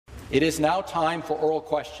It is now time for oral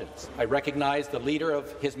questions. I recognize the Leader of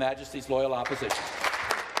His Majesty's Loyal Opposition.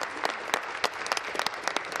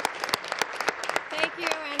 Thank you,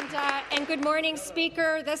 and good morning,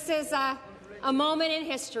 Speaker. This is a moment in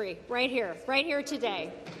history, right here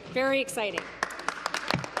today. Very exciting.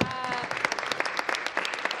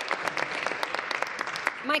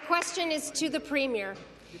 My question is to the Premier.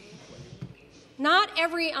 Not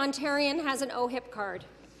every Ontarian has an OHIP card.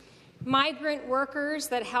 Migrant workers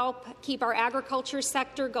that help keep our agriculture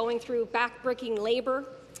sector going through backbreaking labour,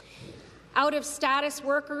 out-of-status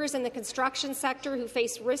workers in the construction sector who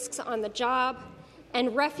face risks on the job,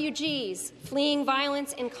 and refugees fleeing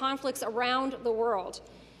violence and conflicts around the world.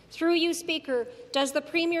 Through you, Speaker, does the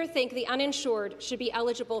Premier think the uninsured should be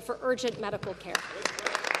eligible for urgent medical care?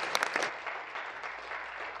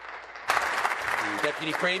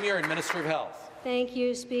 Deputy Premier and Minister of Health. Thank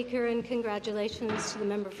you, Speaker, and congratulations to the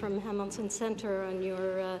member from Hamilton Centre on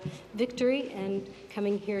your victory and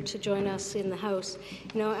coming here to join us in the House.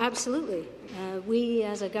 You know, absolutely. We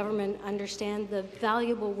as a government understand the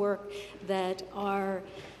valuable work that our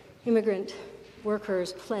immigrant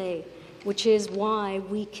workers play, which is why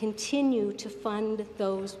we continue to fund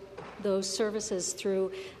those services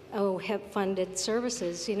through OHIP-funded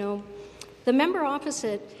services. You know, the member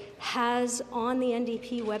opposite has on the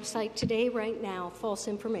NDP website today, right now, false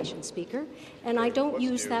information, Speaker, and I don't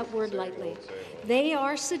use that word lightly. They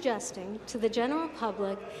are suggesting to the general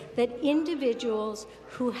public that individuals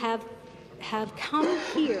who have come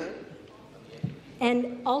here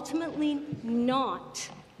and ultimately not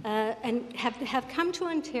and have come to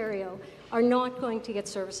Ontario are not going to get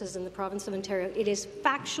services in the province of Ontario. It is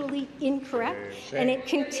factually incorrect, and it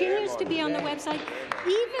continues to be on the website,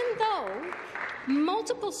 even though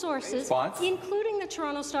multiple sources, including the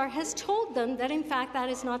Toronto Star, has told them that, in fact, that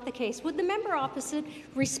is not the case. Would the member opposite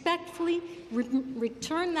respectfully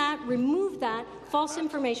return that, remove that false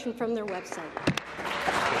information from their website?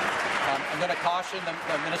 I'm going to caution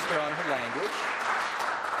the Minister on her language.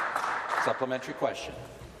 Supplementary question.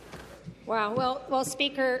 Wow. Well,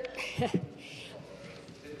 Speaker,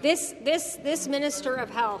 this Minister of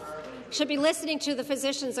Health should be listening to the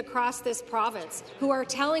physicians across this province who are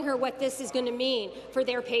telling her what this is going to mean for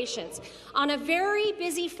their patients. On a very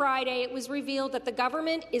busy Friday, it was revealed that the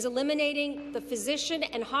government is eliminating the Physician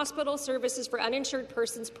and Hospital Services for Uninsured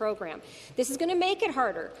Persons program. This is going to make it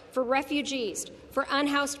harder for refugees, for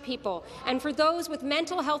unhoused people, and for those with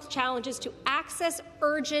mental health challenges to access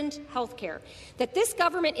urgent health care. That this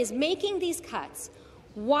government is making these cuts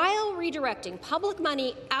while redirecting public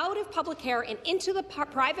money out of public care and into the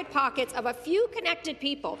private pockets of a few connected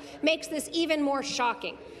people makes this even more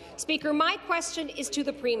shocking. Speaker, my question is to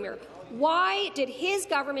the Premier. Why did his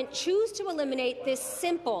government choose to eliminate this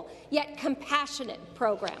simple yet compassionate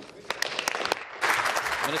program?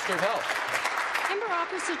 Minister of Health. Member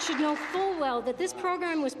opposite should know full well that this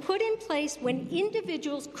program was put in place when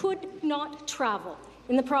individuals could not travel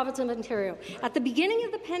in the province of Ontario. At the beginning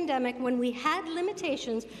of the pandemic, when we had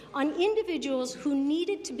limitations on individuals who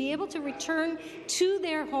needed to be able to return to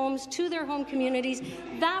their homes, to their home communities,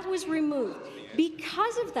 that was removed.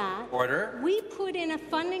 Because of that, we put in a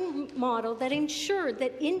funding model that ensured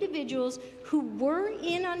that individuals who were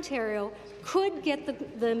in Ontario could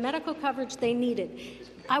get the medical coverage they needed.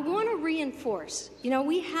 I want to reinforce,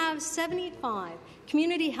 we have 75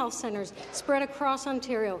 community health centres spread across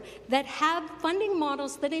Ontario that have funding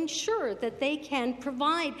models that ensure that they can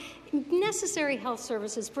provide necessary health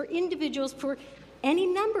services for individuals for any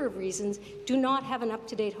number of reasons do not have an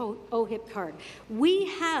up-to-date OHIP card. We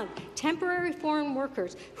have temporary foreign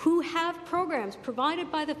workers who have programs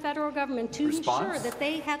provided by the federal government to ensure that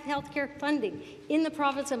they have health care funding in the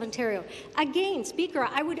province of Ontario. Again, Speaker,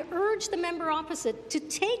 I would urge the member opposite to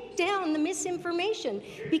take down the misinformation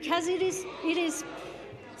because it is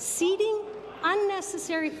seeding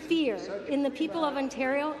unnecessary fear in the people of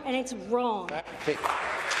Ontario, and it's wrong. Okay.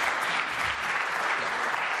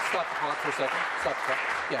 Stop the clock for a second. Stop the clock.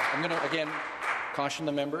 Yeah, I'm going to again caution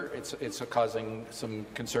the member. It's causing some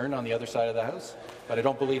concern on the other side of the House, but I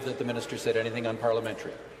don't believe that the minister said anything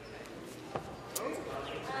unparliamentary.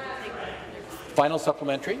 Final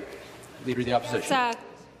supplementary. Leader of the Opposition.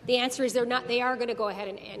 The answer is they are going to go ahead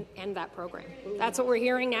and end that program. That's what we're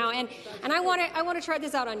hearing now. And I want to try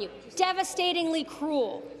this out on you. Devastatingly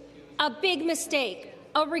cruel, a big mistake,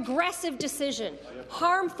 a regressive decision,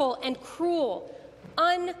 harmful and cruel,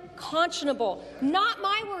 unconscionable. Not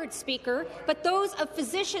my words, Speaker, but those of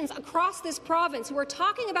physicians across this province who are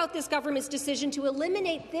talking about this government's decision to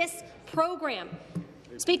eliminate this program.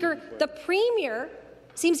 Speaker, the Premier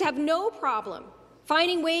seems to have no problem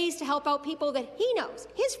finding ways to help out people that he knows,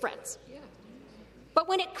 his friends, But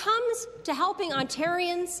when it comes to helping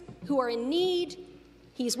Ontarians who are in need,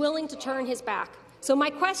 he's willing to turn his back. So my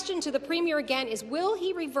question to the Premier again is, will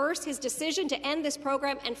he reverse his decision to end this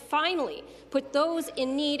program and finally put those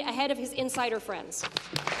in need ahead of his insider friends?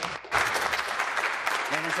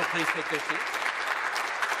 Members will please take their seats.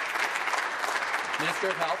 Minister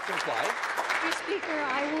of Health to reply. Mr. Speaker,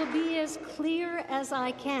 I will be as clear as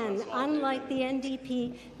I can, unlike the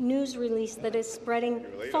NDP news release that is spreading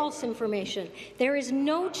false information. There is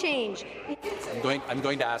no change. I'm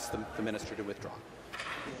going to ask the minister to withdraw.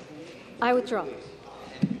 I withdraw.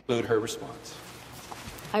 Include her response.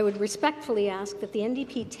 I would respectfully ask that the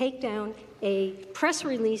NDP take down a press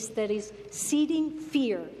release that is seeding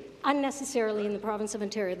fear unnecessarily in the province of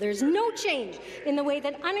Ontario. There's no change in the way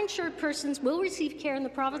that uninsured persons will receive care in the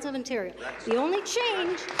province of Ontario. The only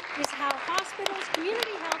change is how hospitals,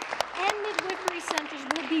 community health and midwifery centres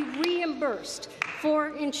will be reimbursed for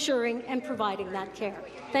ensuring and providing that care.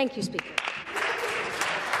 Thank you, Speaker.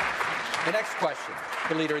 The next question,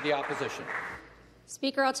 the Leader of the Opposition.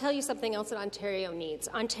 Speaker, I'll tell you something else that Ontario needs.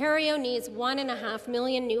 Ontario needs 1.5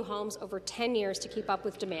 million new homes over 10 years to keep up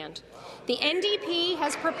with demand. The NDP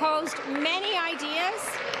has proposed many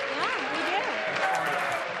ideas. Yeah, we do.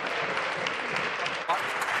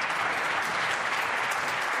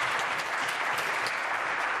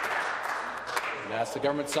 I ask the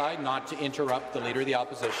government side not to interrupt the Leader of the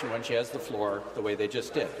Opposition when she has the floor the way they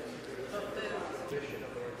just did.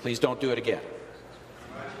 Please don't do it again.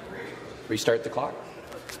 Restart the clock.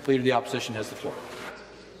 Leader of the Opposition has the floor.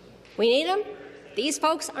 We need them. These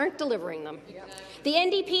folks aren't delivering them. The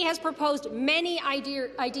NDP has proposed many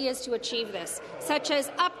ideas to achieve this, such as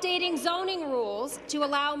updating zoning rules to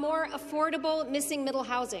allow more affordable missing middle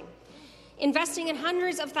housing, investing in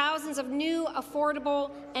hundreds of thousands of new,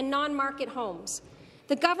 affordable and non-market homes.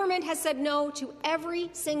 The government has said no to every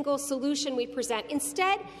single solution we present.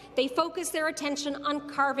 Instead, they focus their attention on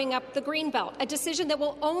carving up the Greenbelt, a decision that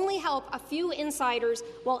will only help a few insiders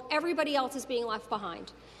while everybody else is being left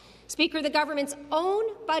behind. Speaker, the government's own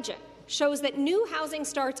budget shows that new housing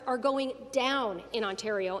starts are going down in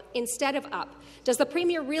Ontario instead of up. Does the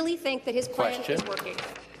Premier really think that his plan is working? To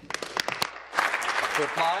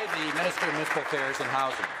reply, the Minister of Municipal Affairs and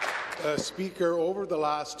Housing. Speaker, over the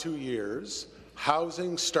last 2 years,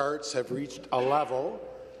 housing starts have reached a level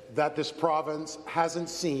that this province hasn't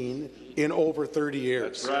seen in over 30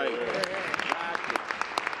 years. That's right.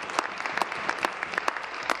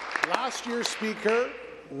 Last year, Speaker,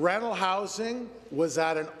 rental housing was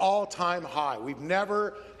at an all-time high. We've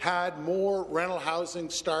never had more rental housing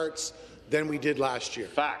starts than we did last year.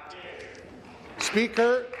 Fact.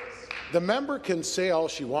 Speaker, the member can say all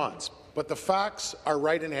she wants, but the facts are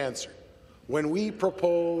right in answer. When we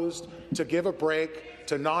proposed to give a break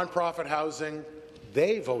to nonprofit housing,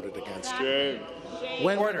 they voted against it.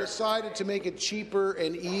 When we decided to make it cheaper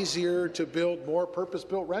and easier to build more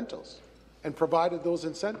purpose-built rentals and provided those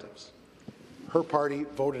incentives, her party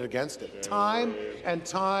voted against it. Time and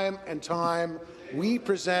time and time, we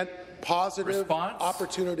present positive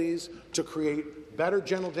opportunities to create better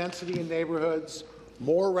general density in neighbourhoods,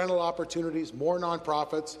 more rental opportunities, more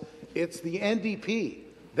nonprofits. It's the NDP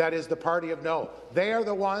that is the party of no. They are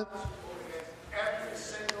the ones.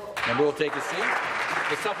 Member will take a seat.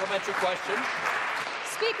 The supplementary question.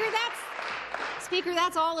 Speaker,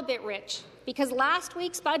 that's all a bit rich, because last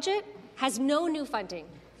week's budget has no new funding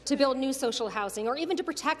to build new social housing or even to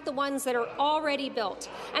protect the ones that are already built.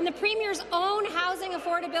 And the Premier's own Housing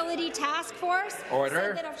Affordability Task Force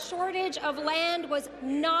said that a shortage of land was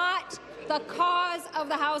not the cause of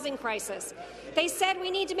the housing crisis. They said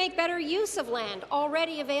we need to make better use of land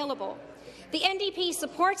already available. The NDP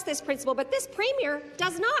supports this principle, but this Premier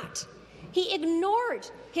does not. He ignored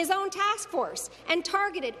his own task force and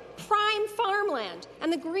targeted prime farmland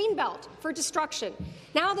and the Greenbelt for destruction.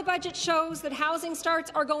 Now the budget shows that housing starts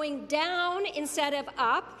are going down instead of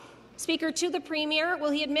up. Speaker, to the Premier,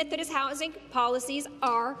 will he admit that his housing policies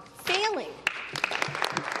are failing?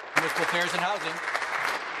 Municipal Affairs and Housing.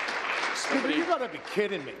 You've got to be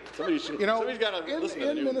kidding me. Somebody's got to listen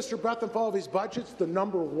to in Minister Bethlenfalvy's budgets, the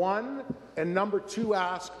 #1 and #2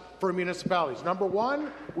 ask for municipalities. #1,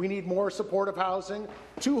 we need more supportive housing.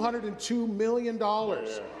 $202 million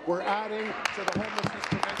we're adding to the homelessness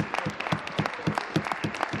prevention program.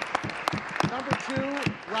 #2,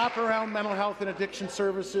 wraparound mental health and addiction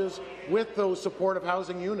services with those supportive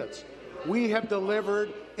housing units. We have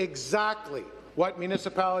delivered exactly what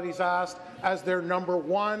municipalities asked as their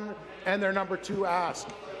 #1 and their #2 asked.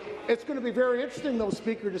 It's going to be very interesting, though,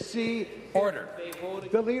 Speaker, to see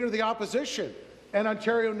the Leader of the Opposition and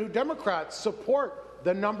Ontario New Democrats support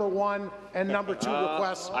the number 1 and number 2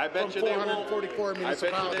 requests I bet from you they won't. 444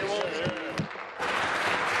 municipalities. I bet you they won't.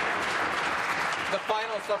 The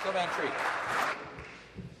final supplementary.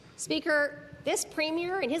 Speaker, this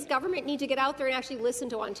Premier and his government need to get out there and actually listen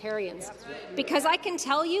to Ontarians, because I can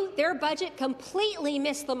tell you their budget completely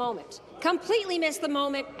missed the moment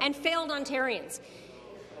and failed Ontarians.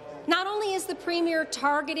 Not only is the Premier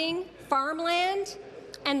targeting farmland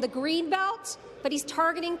and the Greenbelt, but he's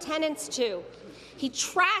targeting tenants too. He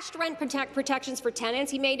trashed rent protections for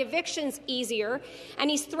tenants, he made evictions easier,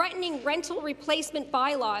 and he's threatening rental replacement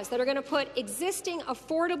bylaws that are going to put existing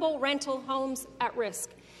affordable rental homes at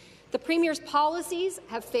risk. The Premier's policies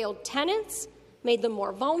have failed tenants, made them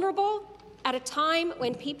more vulnerable, at a time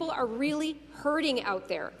when people are really hurting out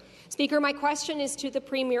there. Speaker, my question is to the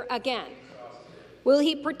Premier again. Will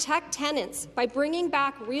he protect tenants by bringing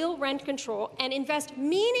back real rent control and invest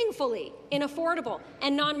meaningfully in affordable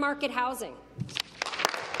and non-market housing?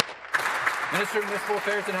 Minister of Municipal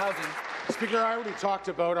Affairs and Housing. Speaker, I already talked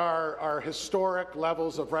about our historic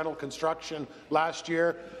levels of rental construction last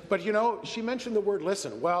year, but you know, she mentioned the word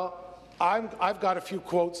listen. Well, I've got a few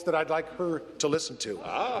quotes that I'd like her to listen to.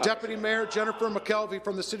 Deputy Mayor Jennifer McKelvey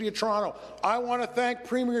from the City of Toronto. I want to thank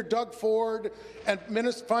Premier Doug Ford and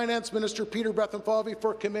Finance Minister Peter Bethlenfalvy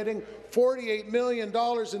for committing $48 million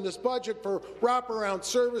in this budget for wraparound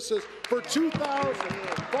services for 2,000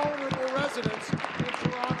 vulnerable residents in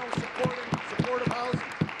Toronto supportive housing.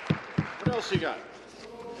 What else you got?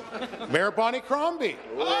 Mayor Bonnie Crombie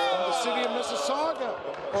from the City of Mississauga,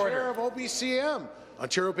 Chair of OBCM.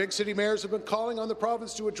 Ontario Big City mayors have been calling on the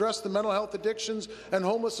province to address the mental health addictions and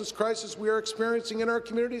homelessness crisis we are experiencing in our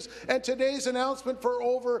communities, and today's announcement for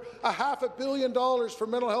over $500 million for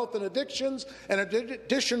mental health and addictions and an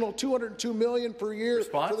additional $202 million per year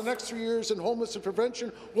for the next 3 years in homelessness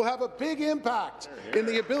prevention will have a big impact in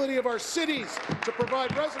the ability of our cities to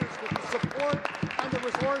provide residents with the support and the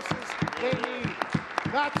resources they need.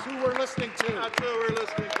 That's who we're listening to. That's who we're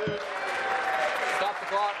listening to. Stop the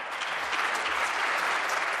clock.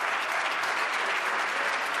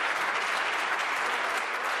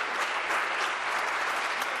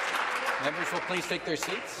 Members will please take their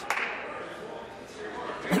seats.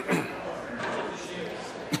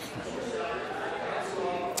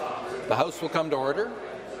 The House will come to order.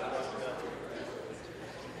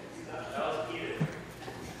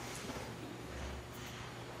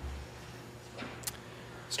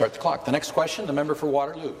 Start the clock. The next question, the member for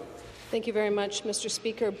Waterloo. Thank you very much, Mr.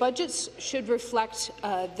 Speaker. Budgets should reflect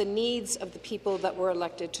the needs of the people that we're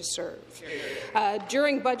elected to serve.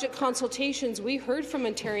 During budget consultations, we heard from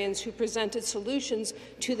Ontarians who presented solutions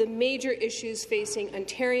to the major issues facing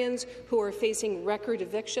Ontarians who are facing record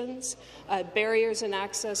evictions, barriers in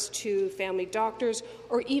access to family doctors,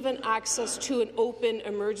 or even access to an open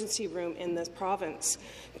emergency room in this province.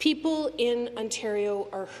 People in Ontario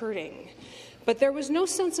are hurting. But there was no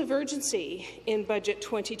sense of urgency in Budget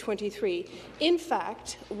 2023. In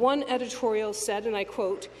fact, one editorial said, and I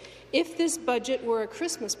quote, "If this budget were a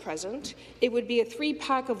Christmas present, it would be a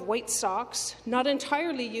 3-pack of white socks, not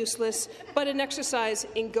entirely useless, but an exercise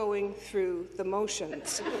in going through the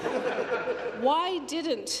motions." Why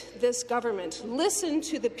didn't this government listen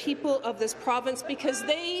to the people of this province? Because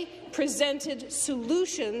they presented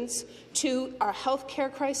solutions to our health care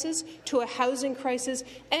crisis, to a housing crisis,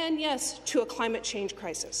 and yes, to a climate change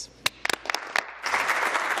crisis.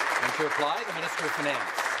 And to reply, the Minister of Finance.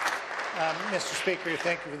 Mr. Speaker,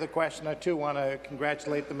 thank you for the question. I too want to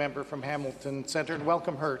congratulate the member from Hamilton Centre and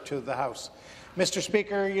welcome her to the House. Mr.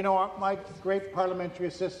 Speaker, you know, my great parliamentary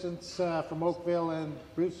assistants from Oakville and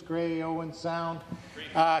Bruce Gray, Owen Sound,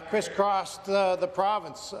 crisscrossed the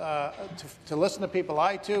province to listen to people.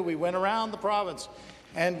 We went around the province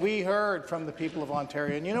and we heard from the people of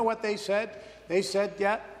Ontario. And you know what they said? They said,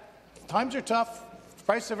 yeah, times are tough, the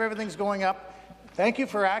price of everything's going up. Thank you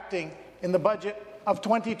for acting in the budget of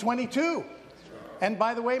 2022. And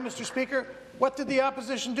by the way, Mr. Speaker, what did the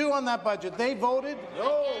opposition do on that budget? They voted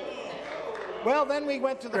no. Well, then we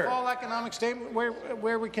went to the fall economic statement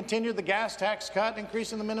where we continued the gas tax cut,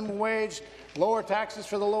 increasing the minimum wage, lower taxes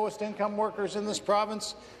for the lowest income workers in this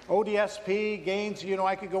province, ODSP, gains, you know,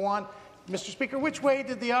 I could go on. Mr. Speaker, which way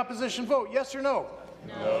did the opposition vote, yes or no?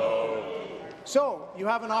 No. So, you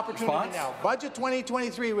have an opportunity now. Budget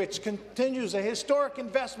 2023, which continues a historic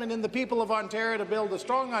investment in the people of Ontario to build a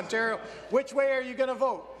strong Ontario. Which way are you going to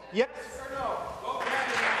vote? Yes or no?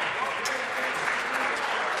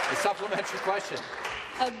 The supplementary question.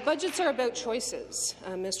 Budgets are about choices,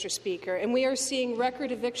 Mr. Speaker, and we are seeing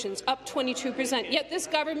record evictions up 22%, yet this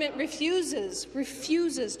government refuses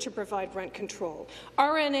to provide rent control.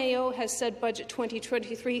 RNAO has said Budget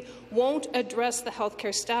 2023 won't address the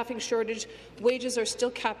healthcare staffing shortage. Wages are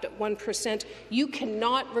still capped at 1%. You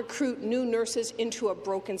cannot recruit new nurses into a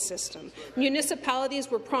broken system.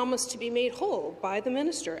 Municipalities were promised to be made whole by the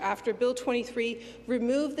minister after Bill 23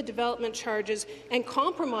 removed the development charges and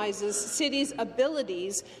compromises cities'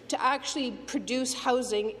 abilities to actually produce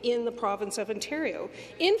housing in the province of Ontario.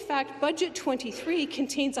 In fact, Budget 23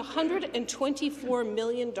 contains a $124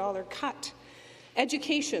 million cut.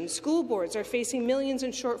 Education, school boards are facing millions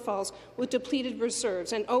in shortfalls with depleted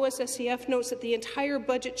reserves, and OSSEF notes that the entire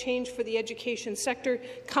budget change for the education sector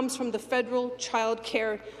comes from the federal child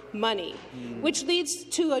care money, which leads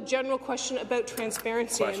to a general question about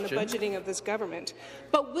transparency in the budgeting of this government.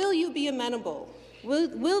 But will you be amenable?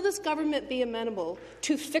 Will this government be amenable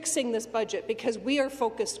to fixing this budget, because we are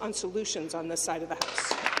focused on solutions on this side of the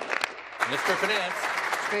House? Mr. Finance.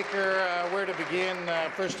 Speaker, where to begin?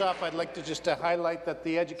 First off, I'd like to just highlight that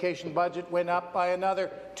the education budget went up by another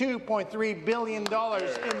 $2.3 billion in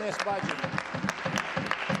this budget.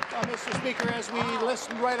 Mr. Speaker, as we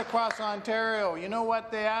listened right across Ontario, you know what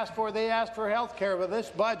they asked for? They asked for health care. With this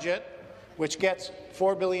budget, which gets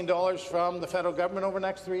 $4 billion from the federal government over the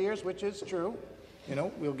next 3 years, which is true, you know,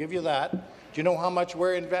 we'll give you that. Do you know how much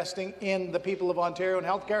we're investing in the people of Ontario in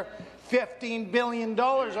health care? $15 billion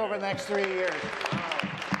over the next 3 years.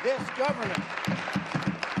 This government.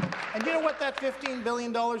 And you know what that $15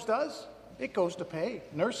 billion does? It goes to pay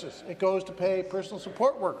nurses. It goes to pay personal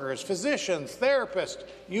support workers, physicians, therapists,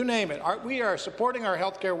 you name it. We are supporting our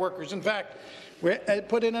healthcare workers. In fact, we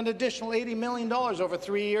put in an additional $80 million over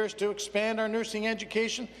 3 years to expand our nursing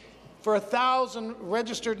education for 1,000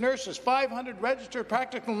 registered nurses, 500 registered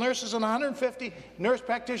practical nurses, and 150 nurse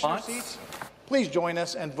practitioner seats. Please join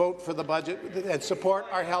us and vote for the budget and support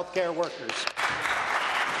our healthcare workers.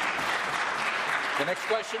 The next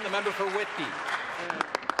question, the member for Whitby.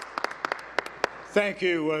 Thank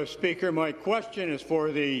you, Speaker. My question is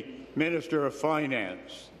for the Minister of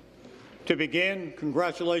Finance. To begin,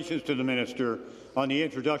 congratulations to the Minister on the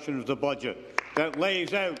introduction of the budget that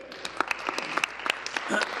lays out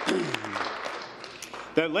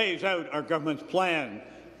our government's plan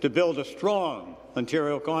to build a strong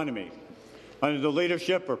Ontario economy. Under the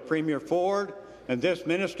leadership of Premier Ford and this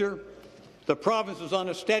minister, the province is on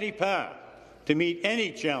a steady path to meet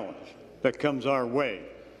any challenge that comes our way.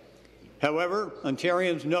 However,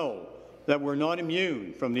 Ontarians know that we're not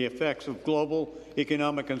immune from the effects of global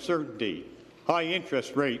economic uncertainty, high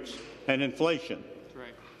interest rates, and inflation.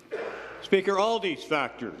 Right. Speaker, all these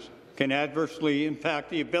factors can adversely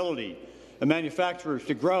impact the ability of manufacturers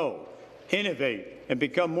to grow, innovate, and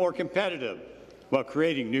become more competitive while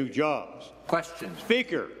creating new jobs. Question.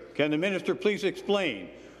 Speaker, can the minister please explain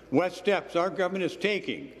what steps our government is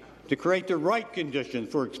taking to create the right conditions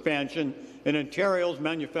for expansion in Ontario's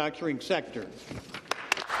manufacturing sector?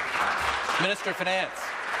 Minister of Finance.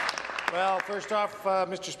 Well, first off,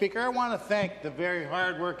 Mr. Speaker, I want to thank the very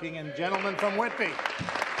hard-working gentleman from Whitby.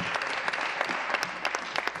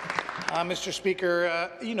 Mr. Speaker,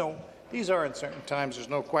 you know, these are uncertain times, there's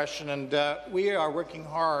no question, and we are working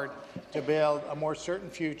hard to build a more certain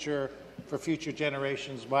future for future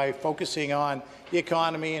generations by focusing on the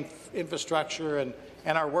economy and infrastructure and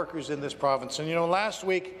our workers in this province. And, you know, last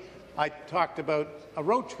week I talked about a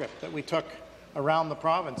road trip that we took around the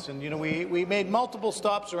province, and, you know, we made multiple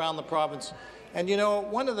stops around the province. And, you know,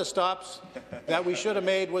 one of the stops that we should have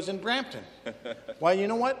made was in Brampton. Well, you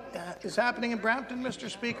know what is happening in Brampton, Mr.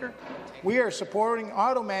 Speaker? We are supporting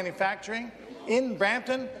auto manufacturing in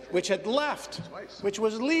Brampton, which had left, which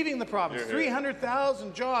was leaving the province.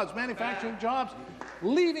 300,000 jobs, manufacturing jobs,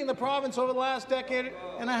 leaving the province over the last decade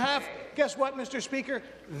and a half. Guess what, Mr. Speaker?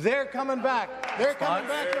 They're coming back. They're coming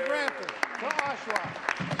back to Brampton, to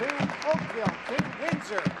Oshawa, to Oakville, to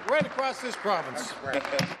Windsor, right across this province.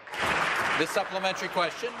 The supplementary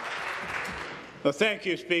question. Well, thank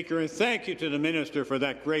you, Speaker, and thank you to the Minister for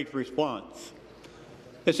that great response.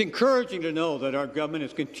 It's encouraging to know that our government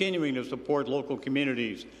is continuing to support local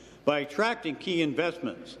communities by attracting key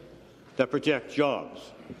investments that project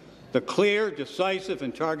jobs. The clear, decisive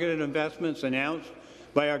and targeted investments announced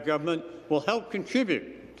by our government will help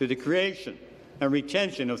contribute to the creation and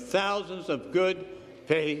retention of thousands of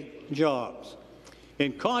good-paying jobs.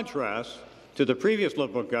 In contrast to the previous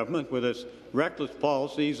Liberal government, with its reckless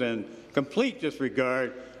policies and complete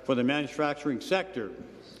disregard for the manufacturing sector,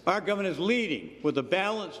 our government is leading with a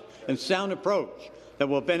balanced and sound approach that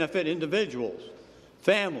will benefit individuals,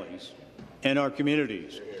 families, and our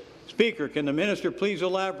communities. Speaker, can the minister please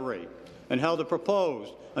elaborate on how the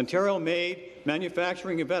proposed Ontario-made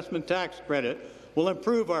manufacturing investment tax credit will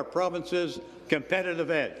improve our province's competitive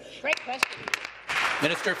edge? Great question.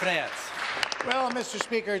 Minister of Finance. Well, Mr.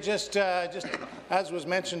 Speaker, just as was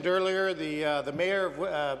mentioned earlier, the mayor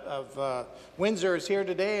of Windsor is here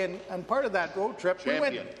today, and part of that road trip,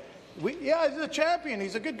 yeah, he's a champion.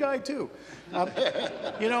 He's a good guy too.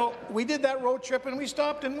 You know, we did that road trip and we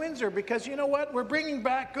stopped in Windsor because you know what? We're bringing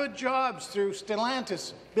back good jobs through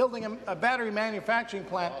Stellantis, building a battery manufacturing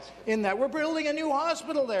plant in that. We're building a new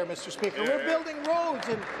hospital there, Mr. Speaker. We're building roads.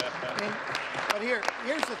 But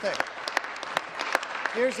here's the thing.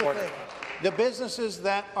 Here's the thing. The businesses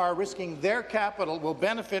that are risking their capital will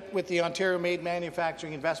benefit with the Ontario-made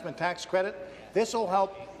manufacturing investment tax credit. This will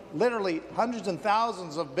help literally hundreds and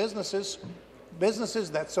thousands of businesses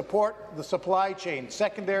that support the supply chain,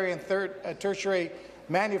 secondary and tertiary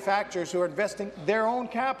manufacturers who are investing their own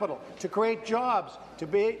capital to create jobs, to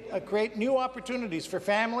create new opportunities for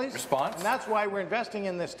families. Response? And that's why we're investing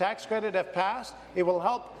in this tax credit if passed. It will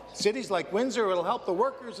help cities like Windsor, it will help the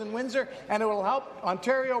workers in Windsor, and it will help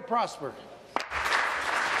Ontario prosper.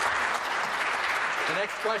 The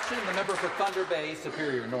next question, the member for Thunder Bay,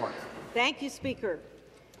 Superior North. Thank you, Speaker.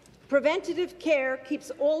 Preventative care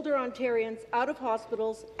keeps older Ontarians out of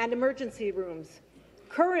hospitals and emergency rooms.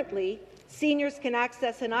 Currently, seniors can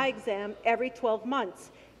access an eye exam every 12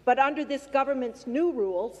 months, but under this government's new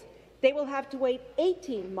rules, they will have to wait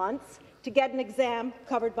 18 months to get an exam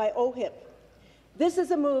covered by OHIP. This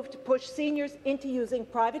is a move to push seniors into using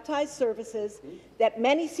privatized services that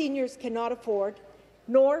many seniors cannot afford,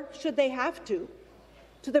 nor should they have to.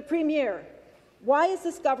 To the Premier, why is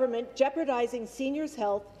this government jeopardizing seniors'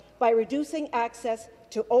 health by reducing access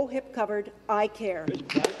to OHIP-covered eye care?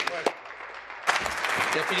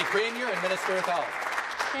 Deputy Premier and Minister of Health.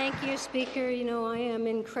 Thank you, Speaker. You know, I am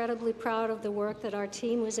incredibly proud of the work that our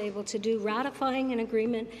team was able to do, ratifying an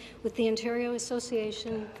agreement with the Ontario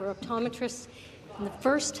Association for Optometrists for the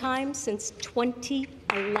first time since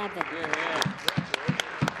 2011.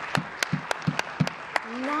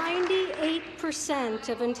 98%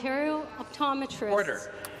 of Ontario optometrists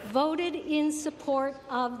voted in support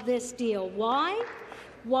of this deal. Why?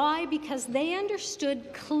 Why? Because they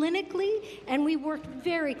understood clinically, and we worked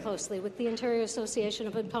very closely with the Ontario Association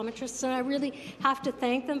of Optometrists, and I really have to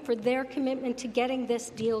thank them for their commitment to getting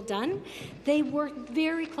this deal done. They worked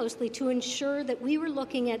very closely to ensure that we were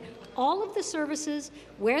looking at all of the services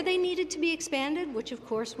where they needed to be expanded, which of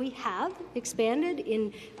course we have expanded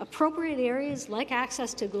in appropriate areas like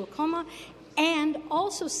access to glaucoma, and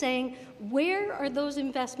also saying where are those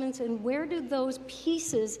investments and where do those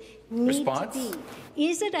pieces need to be?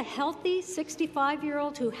 Is it a healthy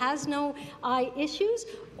 65-year-old who has no eye issues,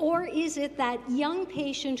 or is it that young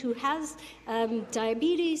patient who has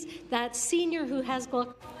diabetes, that senior who has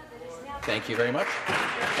glaucoma? Thank you very much.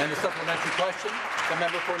 And the supplementary question, the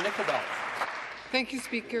member for Nickel Belt. Thank you,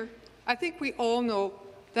 Speaker. I think we all know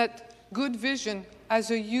that good vision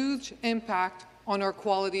has a huge impact on our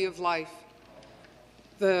quality of life.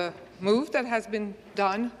 The move that has been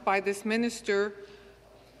done by this minister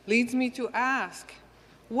leads me to ask,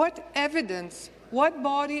 what evidence, what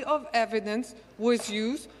body of evidence was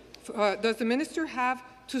used, does the minister have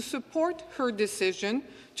to support her decision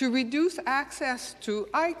to reduce access to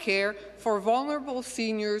eye care for vulnerable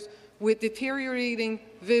seniors with deteriorating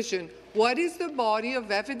vision? What is the body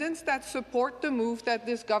of evidence that support the move that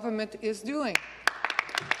this government is doing?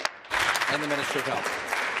 And the Minister of Health.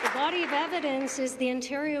 The body of evidence is the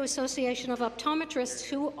Ontario Association of Optometrists,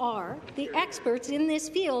 who are the experts in this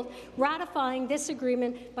field, ratifying this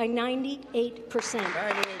agreement by 98%.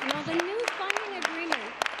 Now, the new funding agreement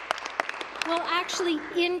will actually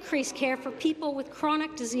increase care for people with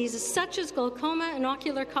chronic diseases such as glaucoma and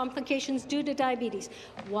ocular complications due to diabetes.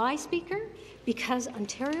 Why, Speaker? Because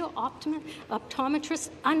Ontario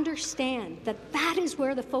optometrists understand that that is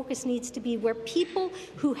where the focus needs to be, where people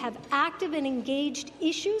who have active and engaged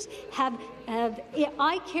issues have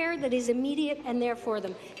eye care that is immediate and there for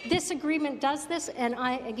them. This agreement does this, and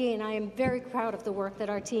I am very proud of the work that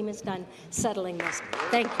our team has done settling this.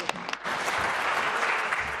 Thank you.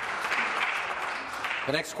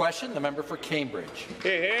 The next question, the member for Cambridge.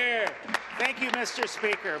 Here. Thank you, Mr.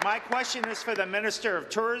 Speaker. My question is for the Minister of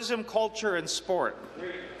Tourism, Culture and Sport.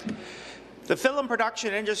 The film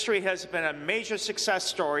production industry has been a major success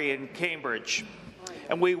story in Cambridge,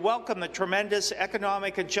 and we welcome the tremendous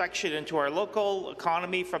economic injection into our local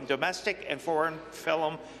economy from domestic and foreign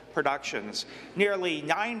film productions. Nearly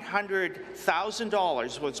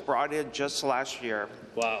 $900,000 was brought in just last year.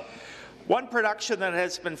 Wow. One production that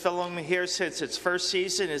has been filming here since its first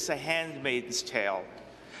season is The Handmaid's Tale.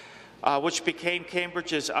 which became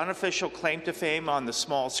Cambridge's unofficial claim to fame on the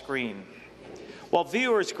small screen. While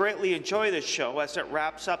viewers greatly enjoy this show as it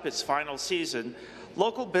wraps up its final season,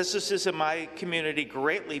 local businesses in my community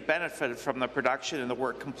greatly benefited from the production and the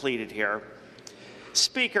work completed here.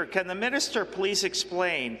 Speaker, can the minister please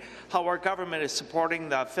explain how our government is supporting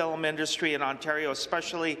the film industry in Ontario,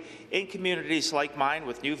 especially in communities like mine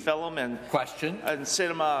with new film and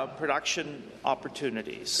cinema production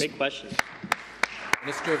opportunities? Great question.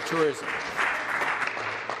 Minister of Tourism.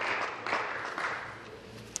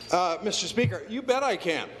 Mr. Speaker, you bet I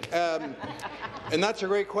can. And that's a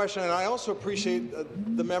great question. And I also appreciate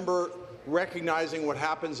the member recognizing what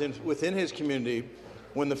happens within his community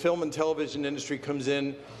when the film and television industry comes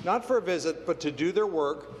in, not for a visit, but to do their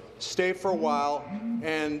work, stay for a while,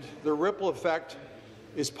 and the ripple effect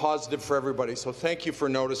is positive for everybody. So thank you for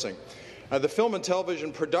noticing. The film and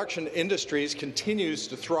television production industries continues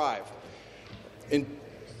to thrive.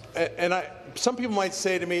 Some people might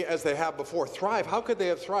say to me, as they have before, thrive? How could they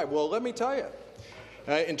have thrived? Well, let me tell you.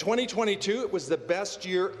 In 2022, it was the best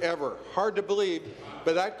year ever. Hard to believe,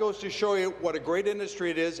 but that goes to show you what a great industry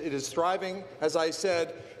it is. It is thriving, as I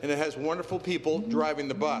said, and it has wonderful people driving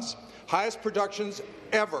the bus. Highest productions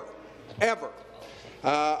ever.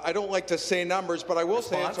 I don't like to say numbers, but I will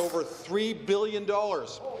say it's over $3 billion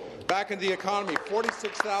back into the economy,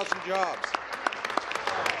 46,000 jobs.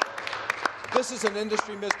 This is an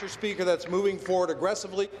industry, Mr. Speaker, that's moving forward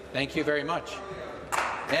aggressively. Thank you very much.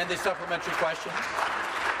 And the supplementary question.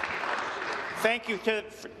 Thank you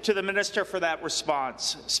to the minister for that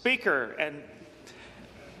response. Speaker, and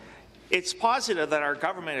it's positive that our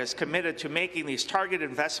government is committed to making these targeted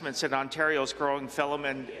investments in Ontario's growing film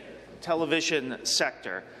and television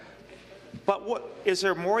sector. But is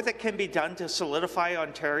there more that can be done to solidify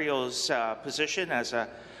Ontario's position as a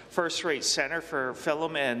first-rate centre for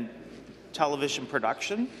film and television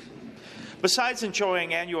production? Besides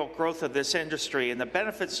enjoying annual growth of this industry and the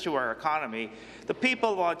benefits to our economy, the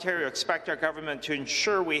people of Ontario expect our government to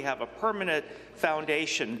ensure we have a permanent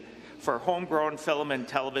foundation for homegrown film and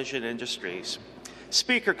television industries.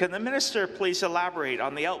 Speaker, can the minister please elaborate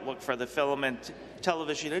on the outlook for the film and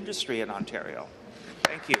television industry in Ontario?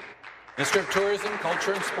 Thank you. Minister of Tourism,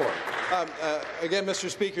 Culture and Sport. Again, Mr.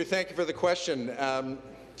 Speaker, thank you for the question.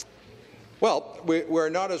 Well, we're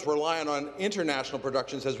not as reliant on international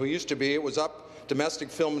productions as we used to be. It was up. Domestic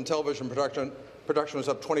film and television production was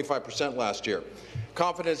up 25% last year.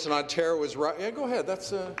 Confidence in Ontario was right. Yeah, go ahead.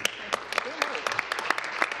 That's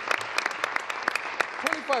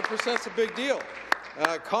 25% is a big deal.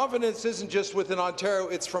 Confidence isn't just within Ontario;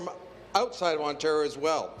 it's from outside of Ontario as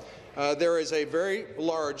well. There is a very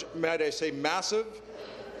large, might I say, massive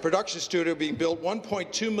production studio being built,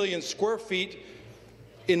 1.2 million square feet.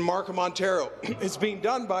 In Markham, Ontario. It's being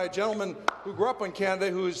done by a gentleman who grew up in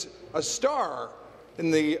Canada who's a star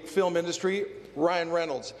in the film industry, Ryan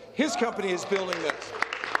Reynolds. His company is building this.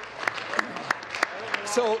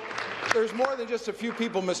 So there's more than just a few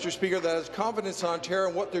people, Mr. Speaker, that has confidence in Ontario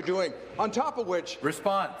and what they're doing. On top of which,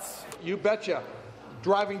 response. You betcha.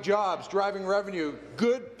 Driving jobs, driving revenue,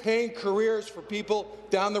 good paying careers for people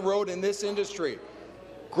down the road in this industry.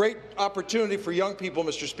 Great opportunity for young people,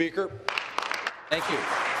 Mr. Speaker. Thank you.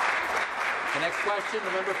 The next question,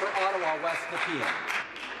 the member for Ottawa West Nepean.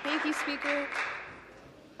 Thank you, Speaker.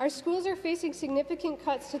 Our schools are facing significant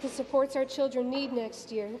cuts to the supports our children need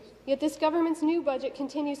next year, yet this government's new budget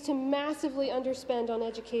continues to massively underspend on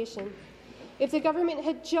education. If the government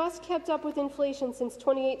had just kept up with inflation since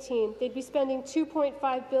 2018, they'd be spending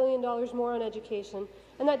 $2.5 billion more on education,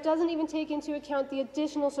 and that doesn't even take into account the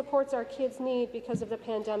additional supports our kids need because of the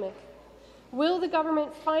pandemic. Will the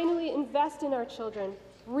government finally invest in our children,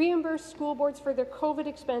 reimburse school boards for their COVID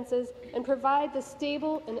expenses, and provide the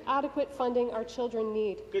stable and adequate funding our children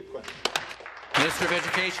need? Good question. Minister of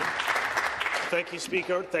Education. Thank you,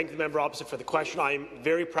 Speaker. Thank the member opposite for the question. I am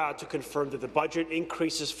very proud to confirm that the budget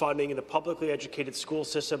increases funding in the publicly educated school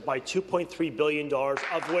system by $2.3 billion,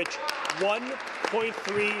 of which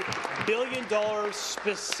 $1.3 billion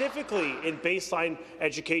specifically in baseline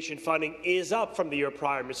education funding is up from the year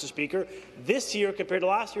prior, Mr. Speaker. This year, compared to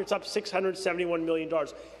last year, it's up $671 million.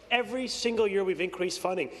 Every single year we've increased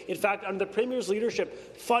funding. In fact, under the Premier's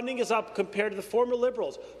leadership, funding is up compared to the former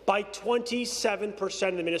Liberals by 27%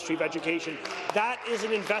 in the Ministry of Education. That is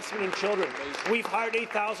an investment in children. We've hired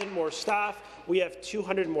 8,000 more staff. We have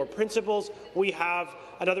 200 more principals. We have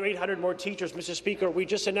another 800 more teachers. Mr. Speaker, we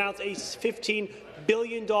just announced a $15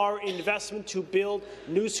 billion investment to build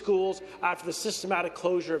new schools after the systematic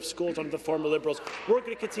closure of schools under the former Liberals. We're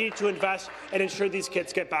going to continue to invest and ensure these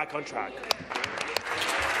kids get back on track.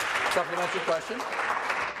 Supplementary question.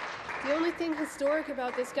 The only thing historic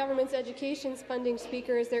about this government's education funding,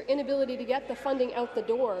 Speaker, is their inability to get the funding out the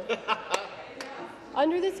door.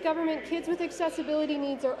 Under this government, kids with accessibility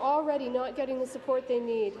needs are already not getting the support they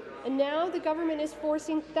need. And now the government is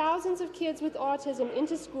forcing thousands of kids with autism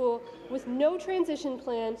into school with no transition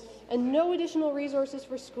plan and no additional resources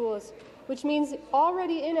for schools, which means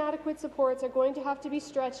already inadequate supports are going to have to be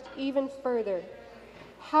stretched even further.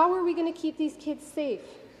 How are we going to keep these kids safe?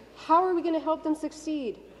 How are we going to help them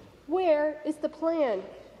succeed? Where is the plan?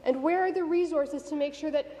 And where are the resources to make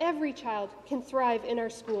sure that every child can thrive in our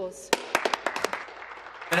schools?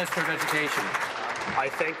 Minister of Education. I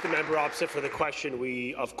thank the member opposite for the question.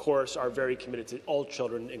 We, of course, are very committed to all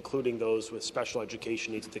children, including those with special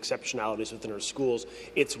education needs with exceptionalities within our schools.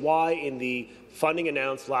 It's why in the funding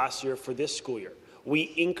announced last year for this school year,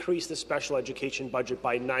 we increased the special education budget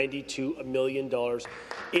by $92 million,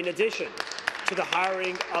 in addition to the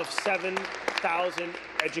hiring of 7,000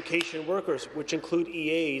 education workers, which include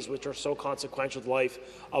EAs, which are so consequential to the life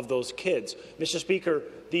of those kids. Mr. Speaker,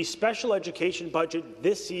 the special education budget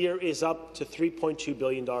this year is up to $3.2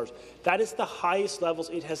 billion. That is the highest levels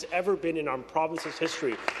it has ever been in our province's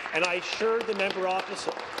history. And I assure the member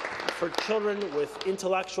opposite, for children with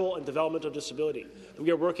intellectual and developmental disability,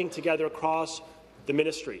 we are working together across the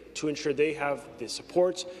ministry to ensure they have the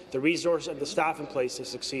supports, the resources and the staff in place to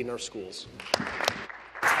succeed in our schools.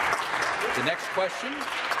 The next question,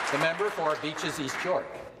 the member for Beaches East York.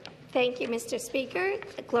 Thank you, Mr. Speaker.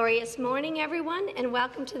 A glorious morning, everyone, and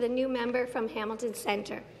welcome to the new member from Hamilton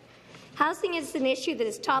Centre. Housing is an issue that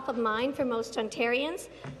is top of mind for most Ontarians.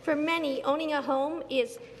 For many, owning a home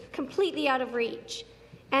is completely out of reach,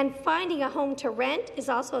 and finding a home to rent is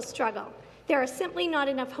also a struggle. There are simply not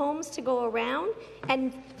enough homes to go around,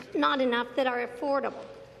 and not enough that are affordable.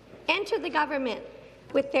 Enter the government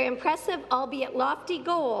with their impressive, albeit lofty,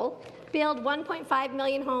 goal: build 1.5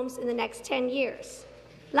 million homes in the next 10 years.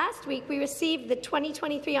 Last week, we received the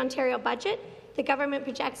 2023 Ontario budget. The government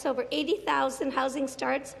projects over 80,000 housing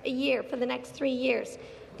starts a year for the next 3 years.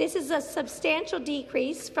 This is a substantial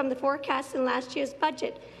decrease from the forecast in last year's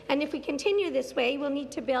budget, and if we continue this way, we'll need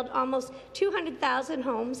to build almost 200,000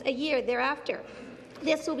 homes a year thereafter.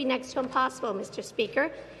 This will be next to impossible, Mr.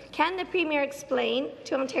 Speaker. Can the Premier explain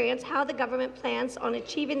to Ontarians how the government plans on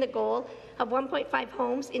achieving the goal of 1.5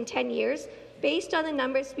 homes in 10 years, based on the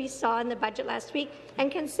numbers we saw in the budget last week, and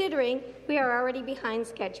considering we are already behind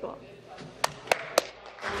schedule?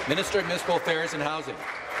 Minister of Municipal Affairs and Housing.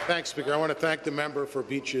 Thanks, Speaker. I want to thank the member for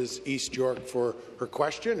Beaches East York for her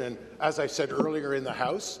question. And as I said earlier in the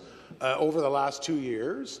House, over the last 2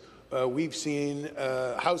 years, we've seen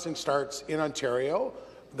housing starts in Ontario,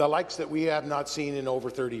 the likes that we have not seen in over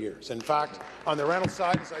 30 years. In fact, on the rental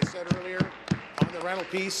side, as I said earlier, on the rental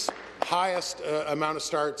piece, highest amount of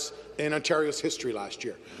starts in Ontario's history last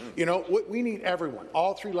year. You know, we need everyone,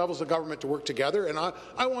 all three levels of government, to work together. And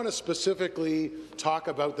I want to specifically talk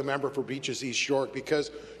about the member for Beaches East York, because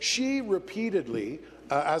she repeatedly,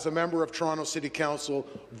 as a member of Toronto City Council,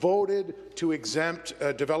 voted to exempt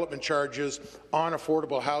development charges on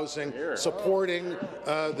affordable housing, supporting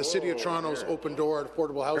the City of Toronto's Open Door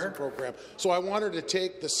Affordable Housing Program. So I want her to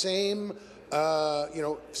take the same,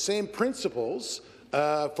 same principles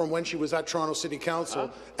from when she was at Toronto City Council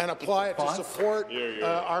and apply it to support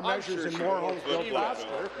our measures in more homes built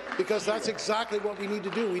faster, because that's exactly what we need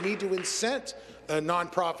to do. We need to incent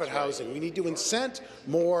non-profit housing. We need to incent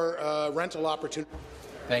more rental opportunities.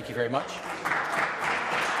 Thank you very much.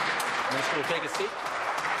 Minister will take a seat.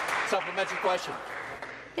 Supplementary question.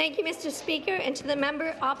 Thank you, Mr. Speaker. And to the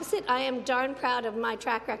member opposite, I am darn proud of my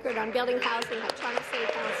track record on building housing at Toronto City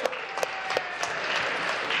Council.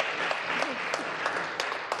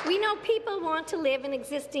 We know people want to live in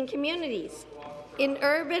existing communities, in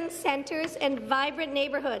urban centres and vibrant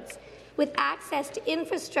neighbourhoods, with access to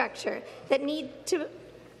infrastructure that need to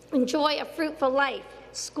enjoy a fruitful life: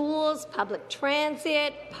 schools, public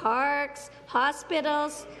transit, parks,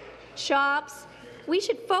 hospitals, shops. We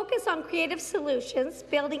should focus on creative solutions,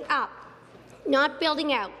 building up, not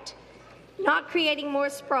building out, not creating more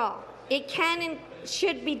sprawl. It can and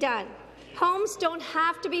should be done. Homes don't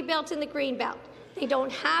have to be built in the Greenbelt. They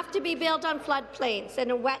don't have to be built on floodplains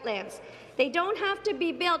and in wetlands. They don't have to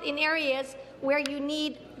be built in areas where you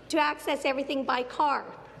need to access everything by car.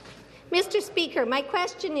 Mr. Speaker, my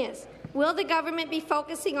question is, will the government be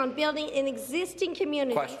focusing on building in existing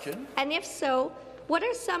communities? Question. And if so, what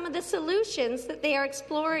are some of the solutions that they are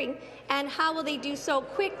exploring, and how will they do so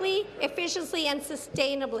quickly, efficiently and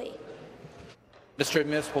sustainably? Mr. of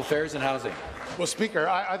Municipal Affairs and Housing. Well, Speaker,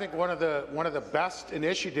 I think one of the best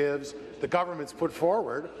initiatives the government's put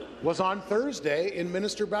forward was on Thursday in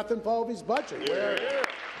Minister Bethlenfalvy's budget,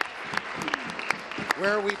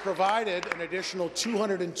 where we provided an additional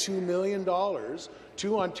 $202 million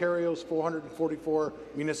to Ontario's 444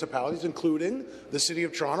 municipalities, including the City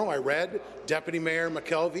of Toronto. I read Deputy Mayor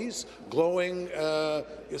McKelvey's glowing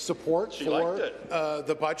support for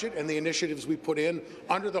the budget and the initiatives we put in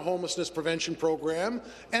under the Homelessness Prevention Program,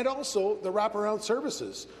 and also the wraparound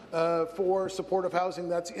services for supportive housing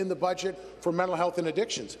that's in the budget for mental health and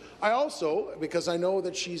addictions. I also, because I know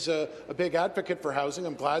that she's a big advocate for housing,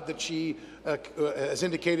 I'm glad that she has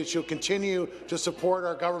indicated she'll continue to support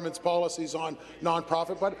our government's policies on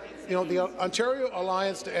nonprofit. But the Ontario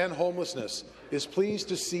Alliance to End Homelessness is pleased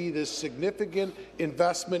to see this significant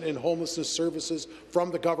investment in homelessness services from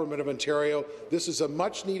the Government of Ontario. This is a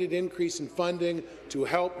much-needed increase in funding to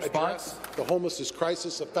help address the homelessness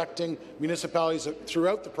crisis affecting municipalities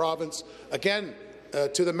throughout the province. Again,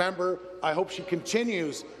 to the member, I hope she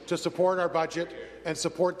continues to support our budget and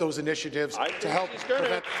support those initiatives to help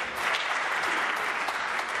prevent.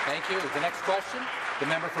 Thank you. The next question, the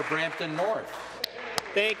member for Brampton North.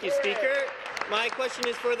 Thank you, Speaker. My question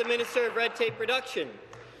is for the Minister of Red Tape Reduction.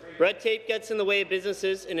 Red tape gets in the way of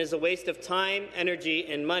businesses and is a waste of time,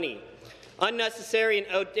 energy and money. Unnecessary and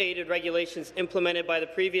outdated regulations implemented by the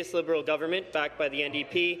previous Liberal government, backed by the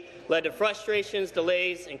NDP, led to frustrations,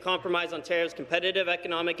 delays and compromised Ontario's competitive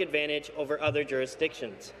economic advantage over other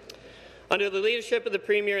jurisdictions. Under the leadership of the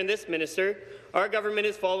Premier and this Minister, our government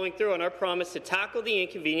is following through on our promise to tackle the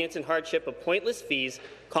inconvenience and hardship of pointless fees,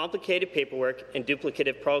 complicated paperwork and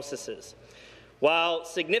duplicative processes. While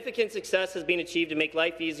significant success has been achieved to make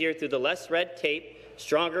life easier through the Less Red Tape,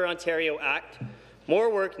 Stronger Ontario Act, more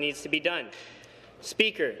work needs to be done.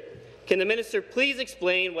 Speaker, can the Minister please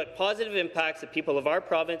explain what positive impacts the people of our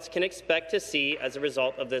province can expect to see as a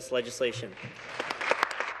result of this legislation?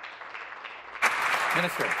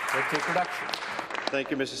 Minister, Red Tape Reduction. Thank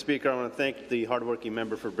you, Mr. Speaker. I want to thank the hardworking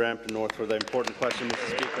member for Brampton North for the important question,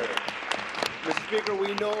 Mr. Speaker. Mr. Speaker,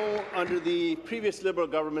 we know under the previous Liberal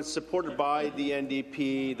government supported by the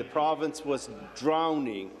NDP, the province was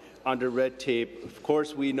drowning under red tape. Of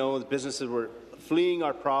course, we know the businesses were fleeing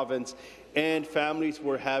our province and families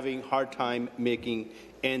were having a hard time making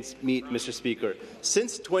ends meet, Mr. Speaker.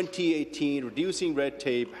 Since 2018, reducing red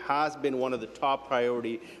tape has been one of the top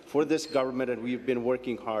priorities for this government, and we've been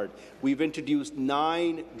working hard. We've introduced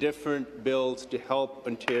 9 different bills to help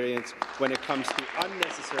Ontarians when it comes to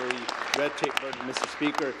unnecessary red tape burden, Mr.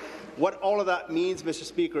 Speaker. What all of that means, Mr.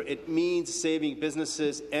 Speaker, it means saving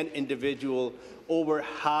businesses and individuals over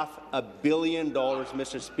 $500 million,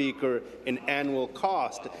 Mr. Speaker, in annual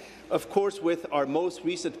cost. Of course, with our most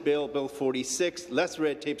recent bill, Bill 46, Less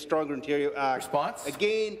Red Tape, Stronger Ontario Act,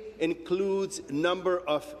 again includes a number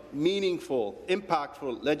of meaningful,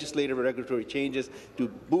 impactful legislative and regulatory changes to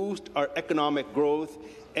boost our economic growth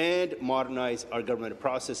and modernize our government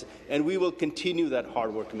process. And we will continue that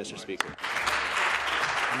hard work, Mr. Speaker.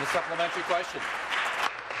 And the supplementary question.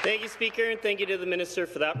 Thank you, Speaker, and thank you to the Minister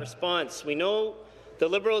for that response. We know the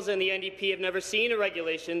Liberals and the NDP have never seen a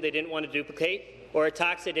regulation they didn't want to duplicate or a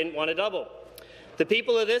tax they didn't want to double. The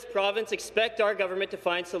people of this province expect our government to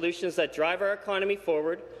find solutions that drive our economy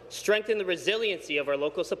forward, strengthen the resiliency of our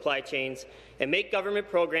local supply chains, and make government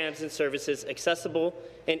programs and services accessible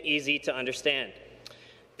and easy to understand.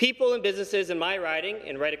 People and businesses in my riding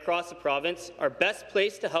and right across the province are best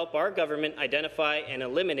placed to help our government identify and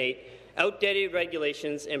eliminate outdated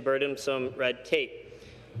regulations and burdensome red tape.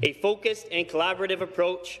 A focused and collaborative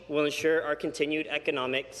approach will ensure our continued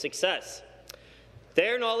economic success.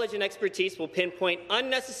 Their knowledge and expertise will pinpoint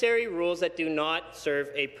unnecessary rules that do not serve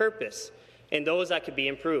a purpose and those that could be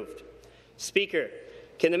improved. Speaker,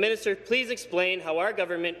 can the Minister please explain how our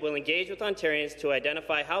government will engage with Ontarians to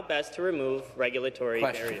identify how best to remove regulatory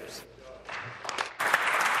barriers?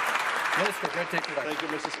 Minister, thank you,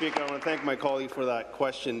 Mr. Speaker. I want to thank my colleague for that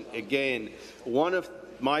question again. One of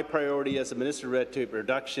my priority as a Minister of Red Tape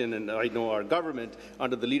Reduction, and I know our government,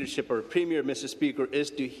 under the leadership of our Premier, Mr. Speaker,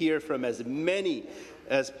 is to hear from as many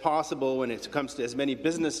as possible when it comes to as many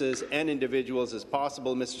businesses and individuals as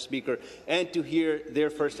possible, Mr. Speaker, and to hear their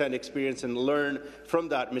first-hand experience and learn from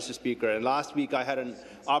that, Mr. Speaker. And last week I had an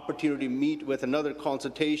opportunity to meet with another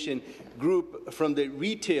consultation group from the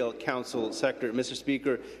retail council sector, Mr.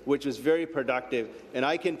 Speaker, which was very productive. And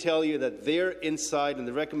I can tell you that their insight and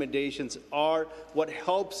the recommendations are what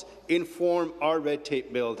helps inform our red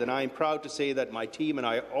tape bill. And I am proud to say that my team and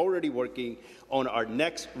I are already working on our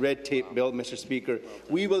next red tape bill, Mr. Speaker.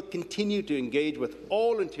 We will continue to engage with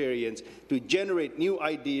all Ontarians to generate new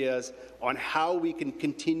ideas on how we can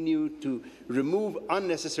continue to remove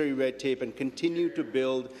unnecessary red tape and continue to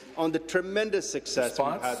build on the tremendous success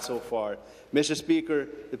we've had so far. Mr. Speaker,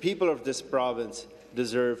 the people of this province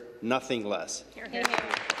deserve nothing less. The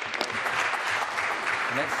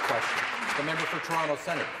next question, the member for Toronto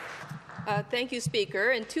Centre. Thank you,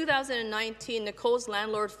 Speaker. In 2019, Nicole's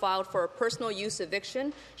landlord filed for a personal use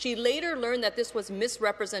eviction. She later learned that this was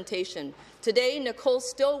misrepresentation. Today, Nicole's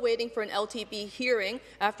still waiting for an LTB hearing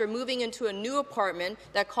after moving into a new apartment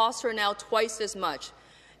that costs her now twice as much.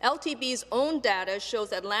 LTB's own data shows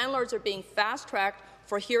that landlords are being fast-tracked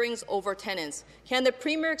for hearings over tenants. Can the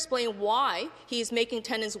Premier explain why he is making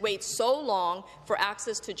tenants wait so long for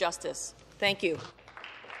access to justice? Thank you.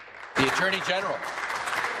 The Attorney General.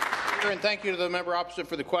 And thank you to the member opposite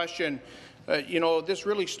for the question. This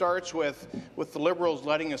really starts with the Liberals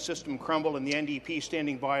letting a system crumble and the NDP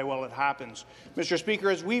standing by while it happens. Mr. Speaker,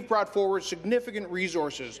 as we've brought forward significant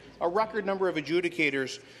resources, a record number of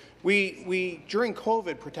adjudicators, we during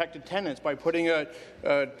COVID, protected tenants by putting a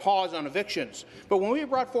pause on evictions. But when we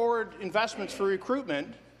brought forward investments for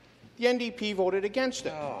recruitment, the NDP voted against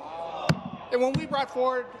it. And when we brought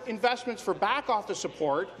forward investments for back office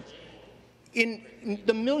support, in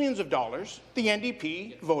the millions of dollars, the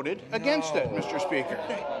NDP voted against it, Mr. Speaker.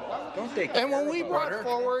 And when we brought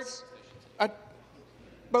forward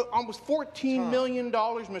about almost $14 million,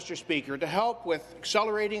 Mr. Speaker, to help with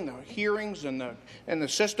accelerating the hearings and the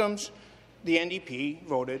systems, the NDP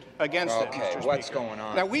voted against it, Mr. Speaker. What's going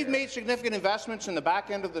on? Now, we've made significant investments in the back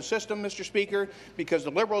end of the system, Mr. Speaker, because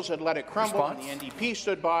the Liberals had let it crumble and the NDP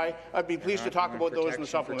stood by. I'd be pleased to talk about those in the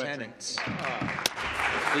supplementary.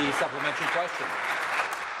 The supplementary question.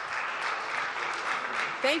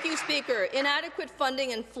 Thank you, Speaker. Inadequate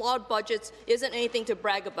funding and flawed budgets isn't anything to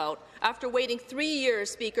brag about. After waiting 3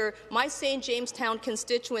 years, Speaker, my St. Jamestown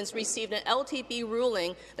constituents received an LTB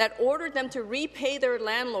ruling that ordered them to repay their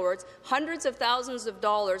landlords hundreds of thousands of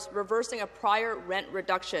dollars, reversing a prior rent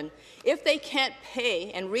reduction. If they can't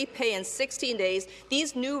pay and repay in 16 days,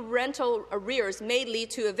 these new rental arrears may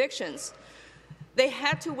lead to evictions. They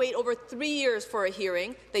had to wait over 3 years for a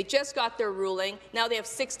hearing. They just got their ruling. Now they have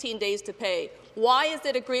 16 days to pay. Why is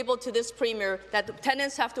it agreeable to this Premier that the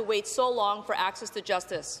tenants have to wait so long for access to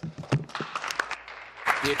justice?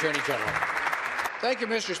 The Attorney General. Thank you,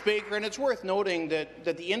 Mr. Speaker. And it's worth noting that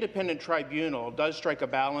the independent tribunal does strike a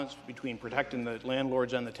balance between protecting the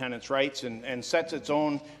landlords and the tenants' rights and sets its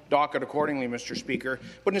own docket accordingly, Mr. Speaker.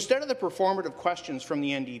 But instead of the performative questions from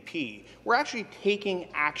the NDP, we're actually taking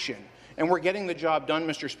action. And we're getting the job done,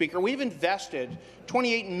 Mr. Speaker. We've invested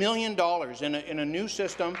 $28 million in a new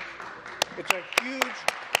system. It's a huge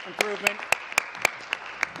improvement,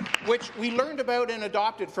 which we learned about and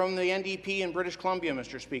adopted from the NDP in British Columbia,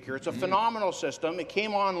 Mr. Speaker. It's a phenomenal system. It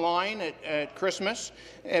came online at Christmas,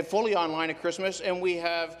 fully online at Christmas, and we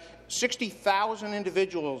have 60,000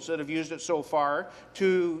 individuals that have used it so far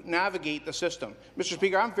to navigate the system. Mr.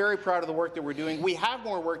 Speaker, I'm very proud of the work that we're doing. We have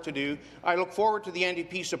more work to do. I look forward to the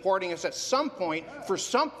NDP supporting us at some point for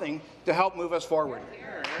something to help move us forward.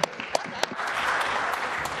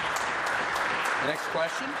 The next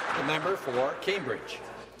question, the member for Cambridge.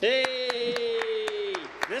 Hey!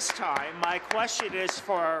 This time, my question is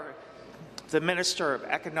for the Minister of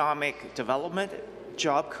Economic Development,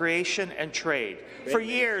 Job Creation and Trade. For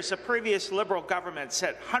years, a previous Liberal government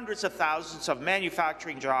sent hundreds of thousands of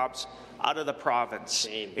manufacturing jobs out of the province,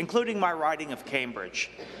 including my riding of Cambridge.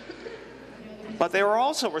 But they were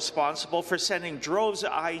also responsible for sending droves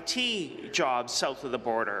of IT jobs south of the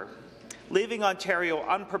border, leaving Ontario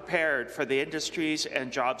unprepared for the industries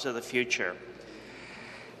and jobs of the future.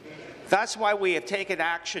 That's why we have taken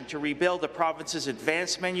action to rebuild the province's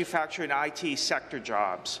advanced manufacturing IT sector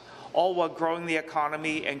jobs, all while growing the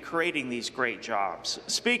economy and creating these great jobs.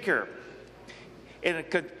 Speaker, in a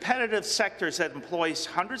competitive sectors that employs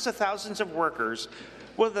hundreds of thousands of workers,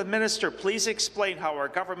 will the minister please explain how our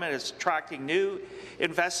government is attracting new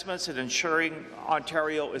investments and ensuring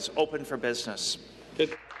Ontario is open for business?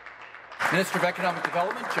 Minister of Economic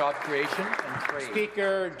Development, Job Creation and Trade.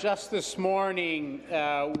 Speaker, just this morning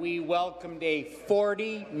we welcomed a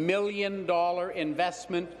 $40 million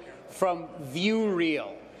investment from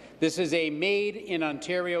ViewReal. This is a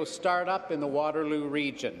made-in-Ontario startup in the Waterloo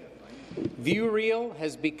region. ViewReal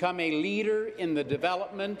has become a leader in the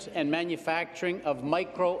development and manufacturing of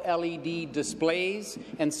micro-LED displays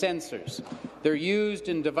and sensors. They're used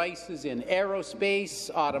in devices in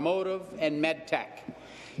aerospace, automotive, and medtech.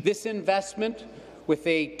 This investment, with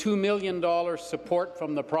a $2 million support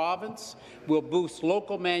from the province, will boost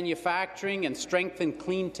local manufacturing and strengthen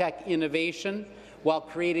clean tech innovation while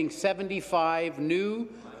creating 75 new,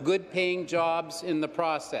 good-paying jobs in the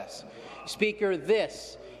process. Speaker,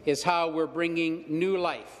 this is how we're bringing new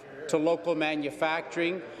life to local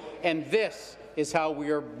manufacturing, and this is how we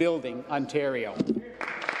are building Ontario.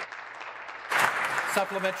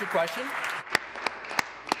 Supplementary question.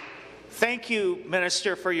 Thank you,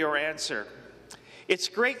 Minister, for your answer. It's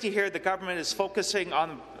great to hear the government is focusing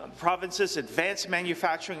on the province's advanced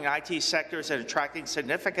manufacturing and IT sectors and attracting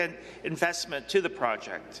significant investment to the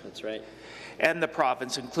project. That's right. And the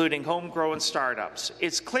province, including homegrown startups.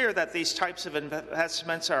 It's clear that these types of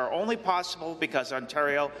investments are only possible because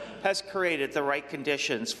Ontario has created the right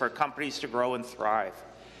conditions for companies to grow and thrive.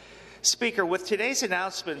 Speaker, with today's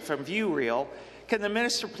announcement from ViewReal, can the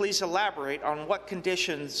minister please elaborate on what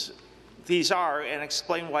conditions these are and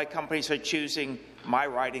explain why companies are choosing my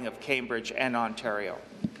riding of Cambridge and Ontario?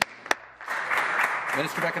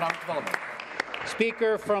 Minister of Economic Development.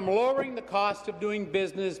 Speaker, from lowering the cost of doing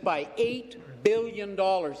business by $8 billion,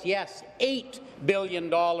 yes, $8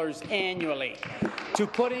 billion annually, to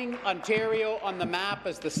putting Ontario on the map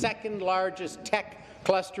as the second largest tech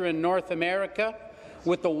cluster in North America,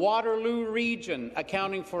 with the Waterloo region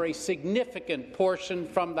accounting for a significant portion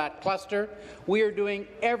from that cluster, we are doing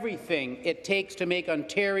everything it takes to make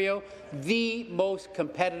Ontario the most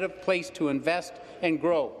competitive place to invest and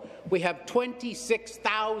grow. We have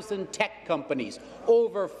 26,000 tech companies,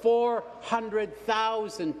 over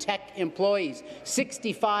 400,000 tech employees,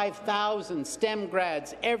 65,000 STEM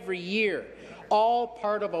grads every year, all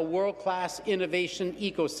part of a world-class innovation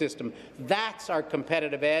ecosystem. That's our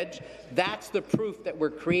competitive edge. That's the proof that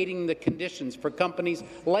we're creating the conditions for companies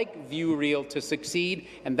like ViewReal to succeed,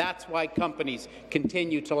 and that's why companies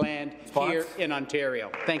continue to land here in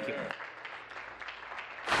Ontario. Thank you.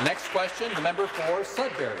 Next question, the member for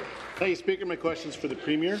Sudbury. Thank you, Speaker. My question is for the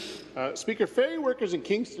Premier. Speaker, ferry workers in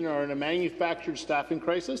Kingston are in a manufactured staffing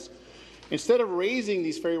crisis. Instead of raising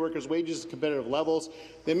these ferry workers' wages to competitive levels,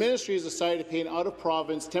 the ministry has decided to pay an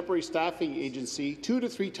out-of-province temporary staffing agency 2 to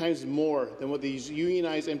 3 times more than what these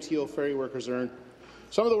unionized MTO ferry workers earn.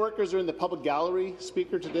 Some of the workers are in the public gallery,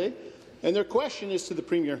 Speaker, today, and their question is to the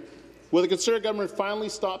Premier. Will the Conservative government finally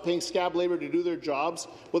stop paying scab labour to do their jobs?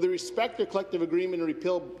 Will they respect their collective agreement and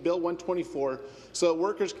repeal Bill 124 so that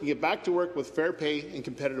workers can get back to work with fair pay and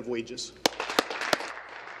competitive wages?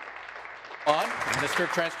 Minister of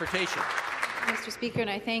Transportation. Mr. Speaker, and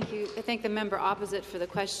I thank the member opposite for the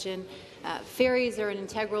question. Ferries are an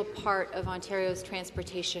integral part of Ontario's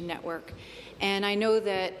transportation network, and I know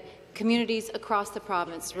that communities across the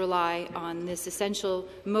province rely on this essential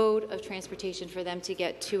mode of transportation for them to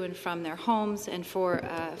get to and from their homes and for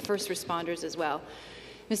first responders as well.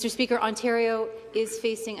 Mr. Speaker, Ontario is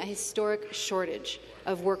facing a historic shortage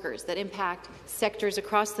of workers that impact sectors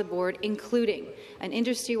across the board, including an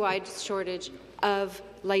industry-wide shortage of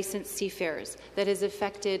licensed seafarers that has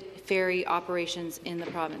affected ferry operations in the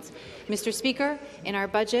province. Mr. Speaker, in our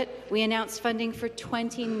budget, we announced funding for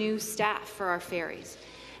 20 new staff for our ferries.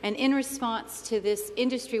 And in response to this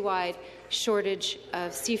industry-wide shortage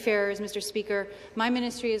of seafarers, Mr. Speaker, my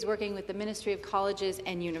ministry is working with the Ministry of Colleges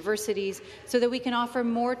and Universities so that we can offer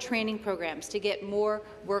more training programs to get more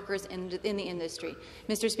workers in the industry.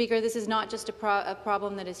 Mr. Speaker, this is not just a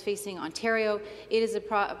problem that is facing Ontario, it is a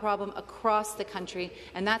problem across the country,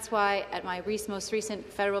 and that's why at my most recent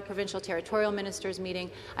federal, provincial, territorial ministers meeting,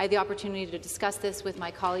 I had the opportunity to discuss this with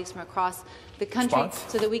my colleagues from across the country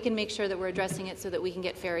so that we can make sure that we're addressing it so that we can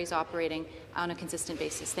get ferries operating on a consistent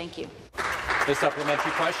basis. Thank you. The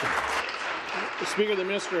supplementary question. Speaker, the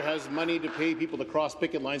minister has money to pay people to cross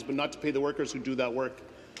picket lines, but not to pay the workers who do that work.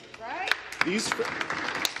 Right.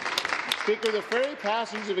 Speaker, the ferry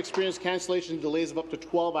passengers have experienced cancellation delays of up to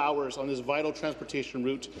 12 hours on this vital transportation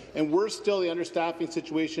route, and worse still, the understaffing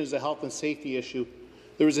situation is a health and safety issue.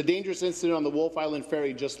 There was a dangerous incident on the Wolfe Island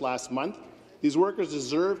ferry just last month. These workers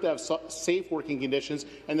deserve to have safe working conditions,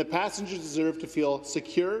 and the passengers deserve to feel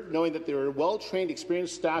secure, knowing that there are well-trained,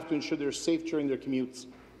 experienced staff to ensure they're safe during their commutes.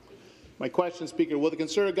 My question, Speaker, will the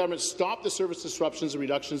Conservative government stop the service disruptions and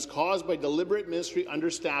reductions caused by deliberate ministry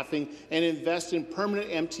understaffing and invest in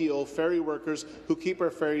permanent MTO ferry workers who keep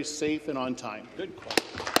our ferries safe and on time? Good question.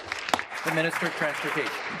 The Minister of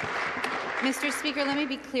Transportation. Mr. Speaker, let me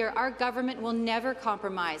be clear. Our government will never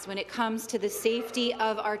compromise when it comes to the safety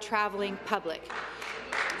of our travelling public.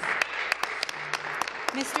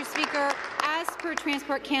 Mr. Speaker, as per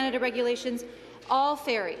Transport Canada regulations, all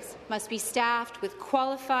ferries must be staffed with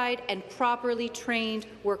qualified and properly trained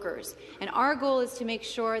workers. And our goal is to make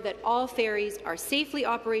sure that all ferries are safely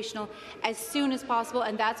operational as soon as possible,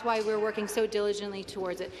 and that's why we're working so diligently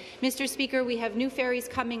towards it. Mr. Speaker, we have new ferries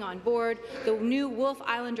coming on board. The new Wolfe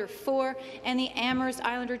Islander 4 and the Amherst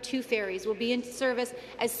Islander 2 ferries will be in service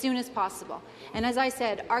as soon as possible. And as I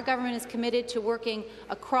said, our government is committed to working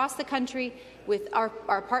across the country with our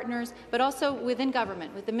partners, but also within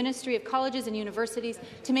government, with the Ministry of Colleges and Universities,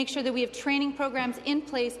 to make sure that we have training programs in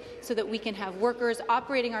place so that we can have workers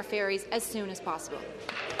operating our ferries as soon as possible.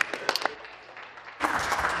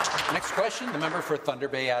 Next question, the member for Thunder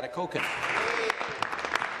Bay Atikokan.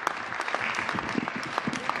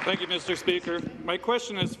 Thank you, Mr. Speaker. My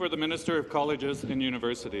question is for the Minister of Colleges and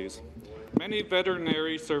Universities. Many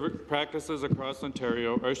veterinary practices across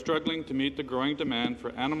Ontario are struggling to meet the growing demand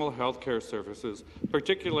for animal health care services,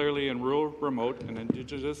 particularly in rural, remote and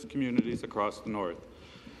Indigenous communities across the north.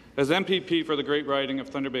 As MPP for the Great Riding of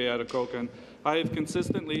Thunder Bay Atikokan, I have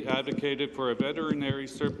consistently advocated for a veterinary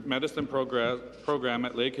medicine program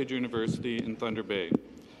at Lakehead University in Thunder Bay.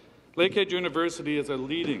 Lakehead University is a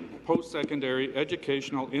leading post-secondary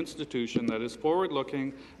educational institution that is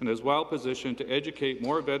forward-looking and is well-positioned to educate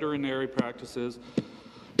more veterinary practitioners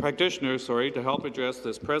to help address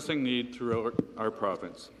this pressing need throughout our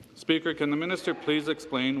province. Speaker, can the minister please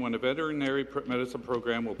explain when a veterinary medicine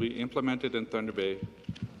program will be implemented in Thunder Bay?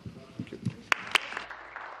 Thank you.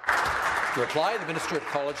 To reply, the Minister of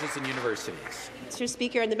Colleges and Universities. Mr.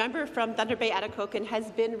 Speaker, and the member from Thunder Bay Atikokan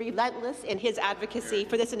has been relentless in his advocacy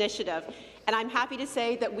for this initiative, and I'm happy to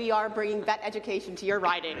say that we are bringing vet education to your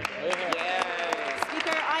riding.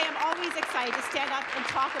 Speaker, I am always excited to stand up and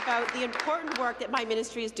talk about the important work that my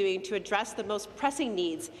ministry is doing to address the most pressing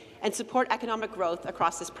needs and support economic growth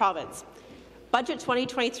across this province. Budget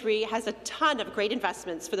 2023 has a ton of great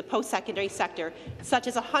investments for the post-secondary sector, such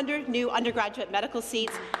as 100 new undergraduate medical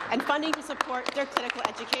seats and funding to support their clinical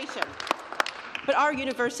education. But our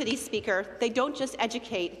universities, Speaker, they don't just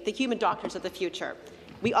educate the human doctors of the future.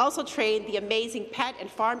 We also train the amazing pet and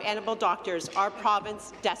farm animal doctors our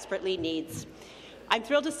province desperately needs. I'm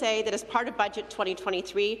thrilled to say that as part of Budget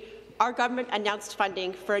 2023, our government announced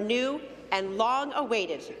funding for a new and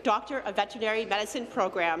long-awaited Doctor of Veterinary Medicine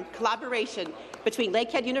program collaboration between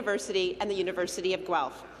Lakehead University and the University of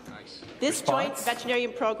Guelph. This joint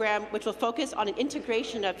veterinarian program, which will focus on an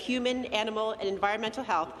integration of human, animal and environmental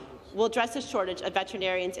health, will address the shortage of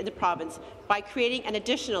veterinarians in the province by creating an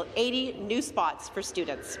additional 80 new spots for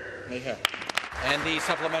students. And the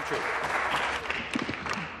supplementary.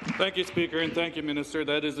 Thank you, Speaker, and thank you, Minister.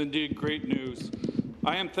 That is indeed great news.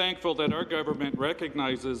 I am thankful that our government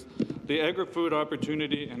recognizes the agri-food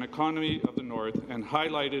opportunity and economy of the North and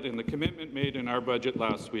highlighted in the commitment made in our budget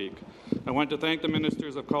last week. I want to thank the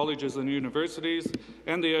Ministers of Colleges and Universities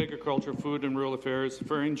and the Agriculture, Food and Rural Affairs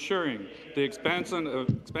for ensuring the expansion of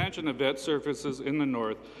vet services in the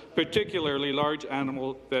North, particularly large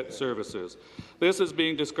animal vet services. This is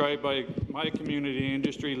being described by my community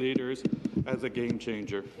industry leaders as a game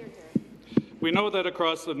changer. We know that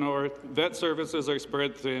across the North, vet services are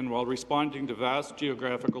spread thin while responding to vast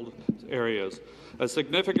geographical areas. A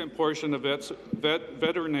significant portion of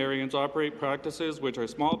veterinarians operate practices which are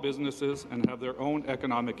small businesses and have their own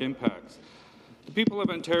economic impacts. The people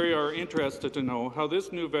of Ontario are interested to know how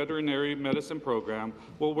this new veterinary medicine program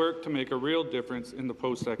will work to make a real difference in the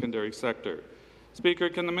post-secondary sector. Speaker,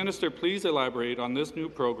 can the minister please elaborate on this new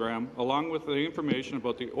program, along with the information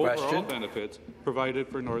about the overall benefits provided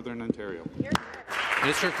for Northern Ontario?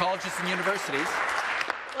 Minister of Colleges and Universities.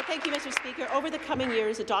 Well, thank you, Mr. Speaker. Over the coming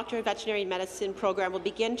years, the Doctor of Veterinary Medicine program will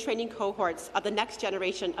begin training cohorts of the next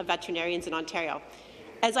generation of veterinarians in Ontario.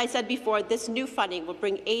 As I said before, this new funding will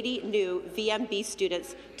bring 80 new VMB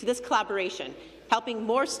students to this collaboration, helping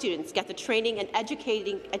more students get the training and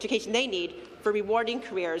education they need for rewarding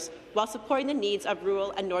careers while supporting the needs of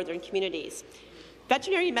rural and northern communities.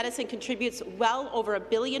 Veterinary medicine contributes well over $1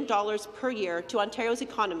 billion per year to Ontario's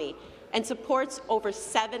economy and supports over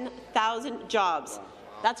 7,000 jobs.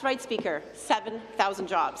 That's right, Speaker, 7,000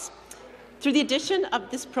 jobs. Through the addition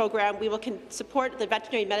of this program, we will support the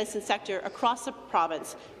veterinary medicine sector across the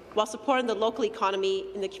province while supporting the local economy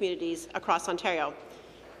in the communities across Ontario.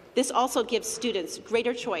 This also gives students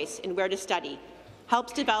greater choice in where to study,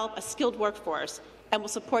 helps develop a skilled workforce, and will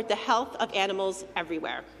support the health of animals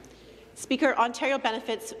everywhere. Speaker, Ontario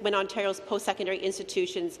benefits when Ontario's post-secondary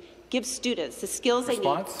institutions give students the skills they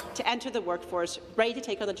need to enter the workforce, ready to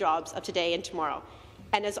take on the jobs of today and tomorrow.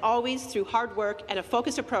 And as always, through hard work and a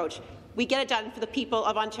focused approach, we get it done for the people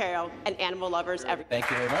of Ontario and animal lovers everywhere. Thank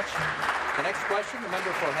you very much. The next question, the member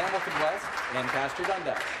for Hamilton West and Pastor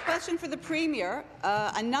Dundas. Question for the Premier.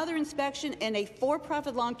 Another inspection in a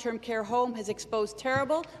for-profit long-term care home has exposed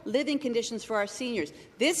terrible living conditions for our seniors,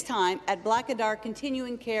 this time at Blackadar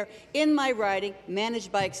Continuing Care in my riding,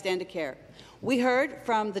 managed by Extendicare. We heard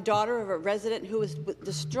from the daughter of a resident who was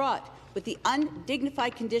distraught with the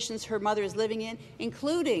undignified conditions her mother is living in,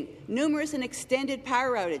 including numerous and extended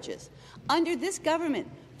power outages. Under this government,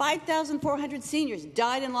 5,400 seniors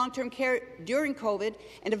died in long-term care during COVID,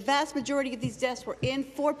 and a vast majority of these deaths were in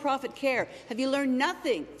for-profit care. Have you learned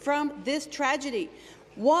nothing from this tragedy?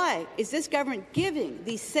 Why is this government giving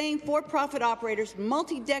these same for-profit operators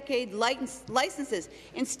multi-decade licenses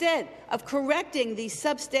instead of correcting these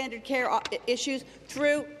substandard care issues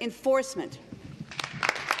through enforcement?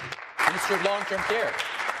 Minister of Long-Term Care.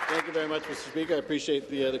 Thank you very much, Mr. Speaker. I appreciate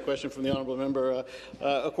the question from the honourable member.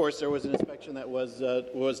 Of course, there was an inspection that was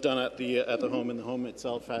done at the home, and the home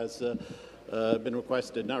itself has been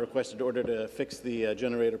ordered to fix the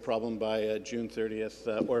generator problem by June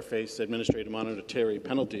 30th or face administrative monetary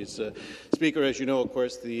penalties. Speaker, as you know, of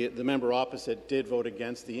course, the member opposite did vote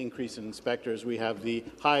against the increase in inspectors. We have the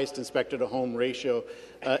highest inspector-to-home ratio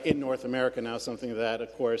in North America now, something that,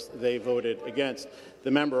 of course, they voted against. The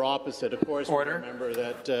member opposite, of course, remember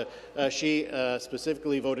that she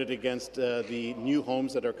specifically voted against the new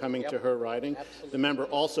homes that are coming to her riding. The member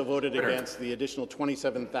also voted against the additional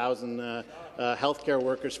 27,000 healthcare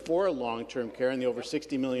workers for long-term care and the over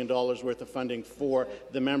 $60 million worth of funding for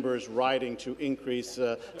the member's riding to increase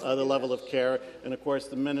the level of care. And, of course,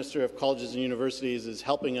 the Minister of Colleges and Universities is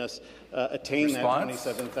helping us attain that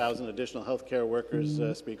 27,000 additional healthcare workers,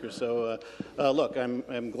 Speaker. So, look,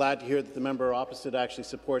 I'm glad to hear that the member opposite actually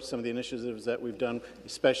supports some of the initiatives that we've done,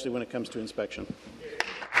 especially when it comes to inspection.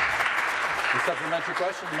 The supplementary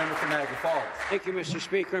question, the member for Niagara Falls. Thank you, Mr.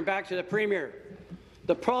 Speaker. And back to the Premier.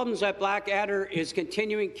 The problems at Blackadder is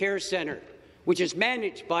Continuing Care Centre, which is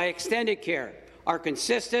managed by Extended Care, are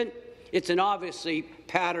consistent. It's an obviously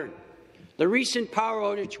pattern. The recent power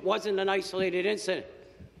outage wasn't an isolated incident.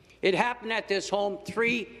 It happened at this home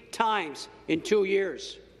 3 times in 2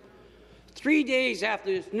 years. 3 days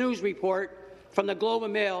after this news report from the Globe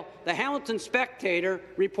and Mail, the Hamilton Spectator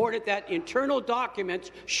reported that internal documents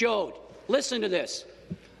showed, listen to this,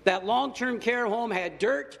 that long-term care home had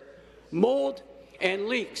dirt, mold, and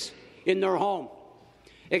leaks in their home.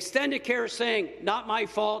 Extended Care saying, not my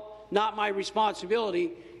fault, not my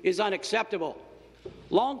responsibility, is unacceptable.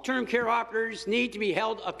 Long-term care operators need to be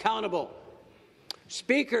held accountable.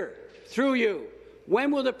 Speaker, through you,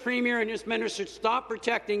 when will the Premier and his minister stop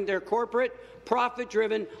protecting their corporate,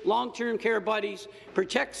 profit-driven long-term care buddies,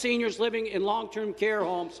 protect seniors living in long-term care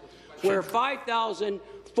homes where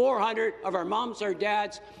 5,400 of our moms, our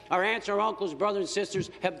dads, our aunts, our uncles, brothers and sisters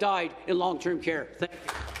have died in long-term care? Thank you.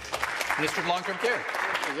 Minister of Long-Term Care.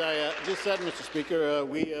 As I just said, Mr. Speaker,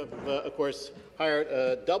 we have, of course,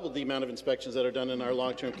 hired doubled the amount of inspections that are done in our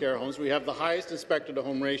long-term care homes. We have the highest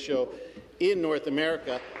inspector-to-home ratio in North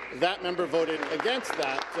America. That member voted against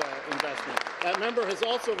that investment. That member has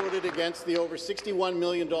also voted against the over $61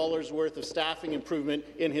 million worth of staffing improvement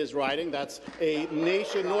in his riding. That's a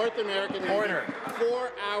nation, North American,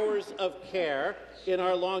 4 hours of care in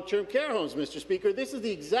our long-term care homes, Mr. Speaker. This is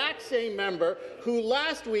the exact same member who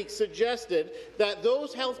last week suggested that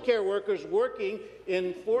those healthcare workers working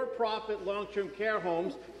in for-profit long-term care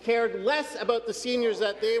homes cared less about the seniors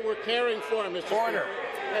that they were caring for, Mr. Speaker.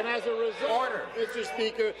 And as a result, Mr.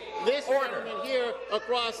 Speaker, this gentleman here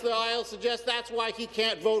across the aisle suggests that's why he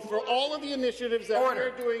can't vote for all of the initiatives that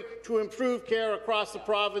we're doing to improve care across the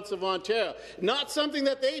province of Ontario. Not something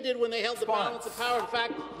that they did when they held the balance of power. In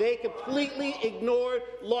fact, they completely ignored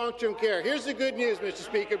long-term care. Here's the good news, Mr.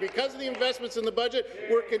 Speaker. Because of the investments in the budget,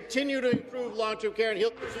 we're continuing to improve long-term care, and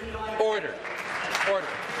he'll continue to Order.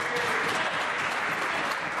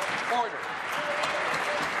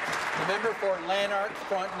 The member for Lanark,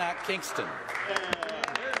 Frontenac, Kingston.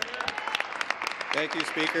 Thank you,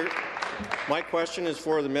 Speaker. My question is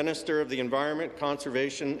for the Minister of the Environment,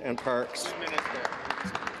 Conservation and Parks.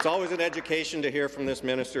 It's always an education to hear from this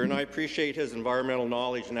minister, and I appreciate his environmental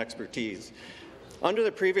knowledge and expertise. Under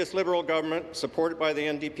the previous Liberal government, supported by the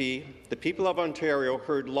NDP, the people of Ontario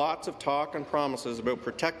heard lots of talk and promises about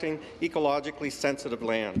protecting ecologically sensitive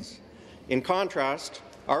lands. In contrast,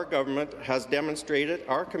 our government has demonstrated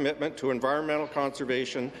our commitment to environmental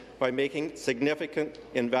conservation by making significant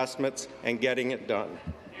investments and getting it done.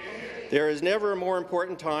 There is never a more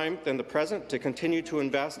important time than the present to continue to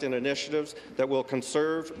invest in initiatives that will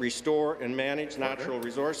conserve, restore and manage natural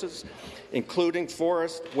resources, including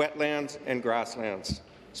forests, wetlands and grasslands.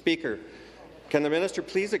 Speaker, can the minister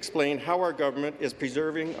please explain how our government is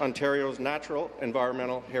preserving Ontario's natural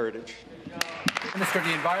environmental heritage? Minister of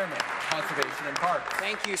the Environment, Conservation and Parks.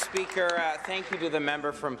 Thank you, Speaker. Thank you to the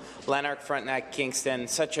member from Lanark, Frontenac, Kingston,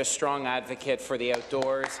 such a strong advocate for the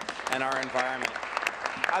outdoors and our environment.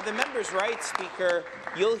 The member's right, Speaker.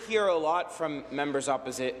 You'll hear a lot from members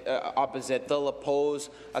opposite. They'll oppose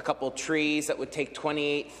a couple trees that would take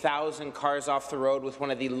 28,000 cars off the road with one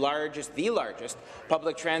of the largest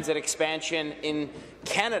public transit expansion in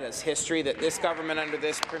Canada's history that this government under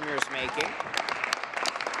this Premier is making.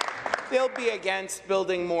 They'll be against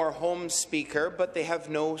building more homes, Speaker, but they have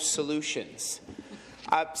no solutions.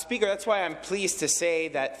 Speaker, that's why I'm pleased to say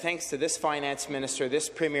that thanks to this Finance Minister, this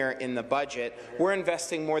Premier in the budget, we're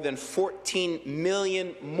investing more than $14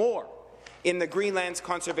 million more in the Greenlands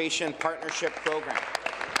Conservation Partnership Program.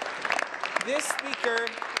 This, Speaker,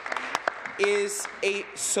 is a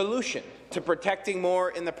solution to protecting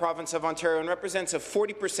more in the province of Ontario and represents a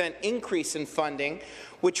 40% increase in funding,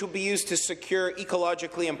 which will be used to secure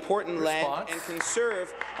ecologically important land and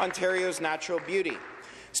conserve Ontario's natural beauty.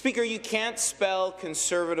 Speaker, you can't spell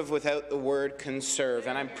Conservative without the word conserve,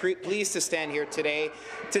 and I'm pleased to stand here today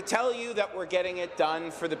to tell you that we're getting it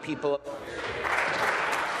done for the people.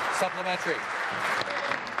 Supplementary.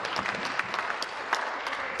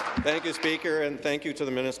 Thank you, Speaker, and thank you to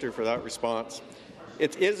the Minister for that response.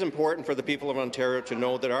 It is important for the people of Ontario to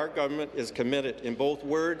know that our government is committed in both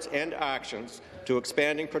words and actions to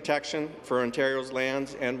expanding protection for Ontario's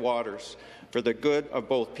lands and waters for the good of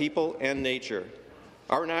both people and nature.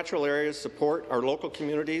 Our natural areas support our local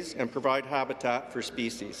communities and provide habitat for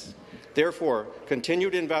species. Therefore,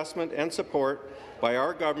 continued investment and support by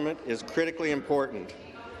our government is critically important.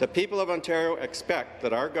 The people of Ontario expect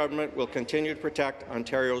that our government will continue to protect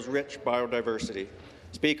Ontario's rich biodiversity.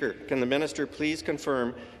 Speaker, can the minister please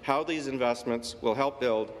confirm how these investments will help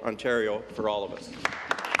build Ontario for all of us?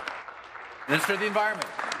 Minister of the Environment.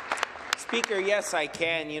 Speaker, yes, I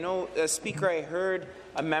can. You know, Speaker, I heard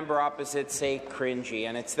a member opposite say cringy,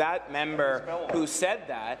 and it's that member who said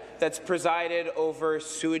that's presided over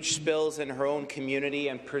sewage spills in her own community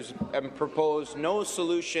and proposed no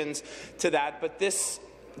solutions to that, but this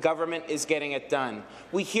government is getting it done.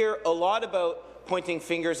 We hear a lot about pointing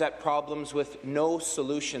fingers at problems with no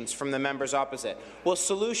solutions from the members opposite. Well,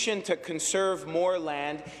 solution to conserve more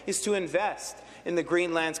land is to invest in the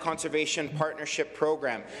Greenlands Conservation Partnership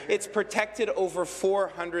Program. It's protected over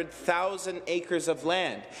 400,000 acres of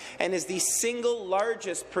land and is the single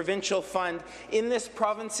largest provincial fund in this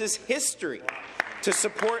province's history to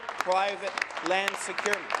support private land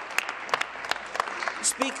securement.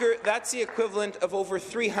 Speaker, that's the equivalent of over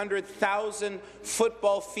 300,000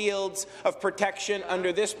 football fields of protection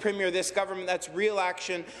under this Premier, this government. That's real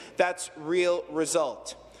action. That's real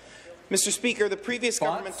result. Mr. Speaker, the previous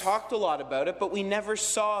government talked a lot about it, but we never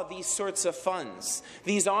saw these sorts of funds,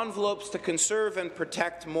 these envelopes to conserve and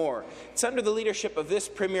protect more. It's under the leadership of this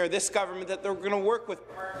Premier, this government, that they're going to work with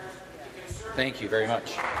partners to conserve. Thank you very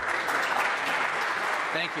much.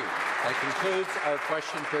 Thank you. That concludes our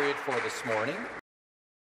question period for this morning.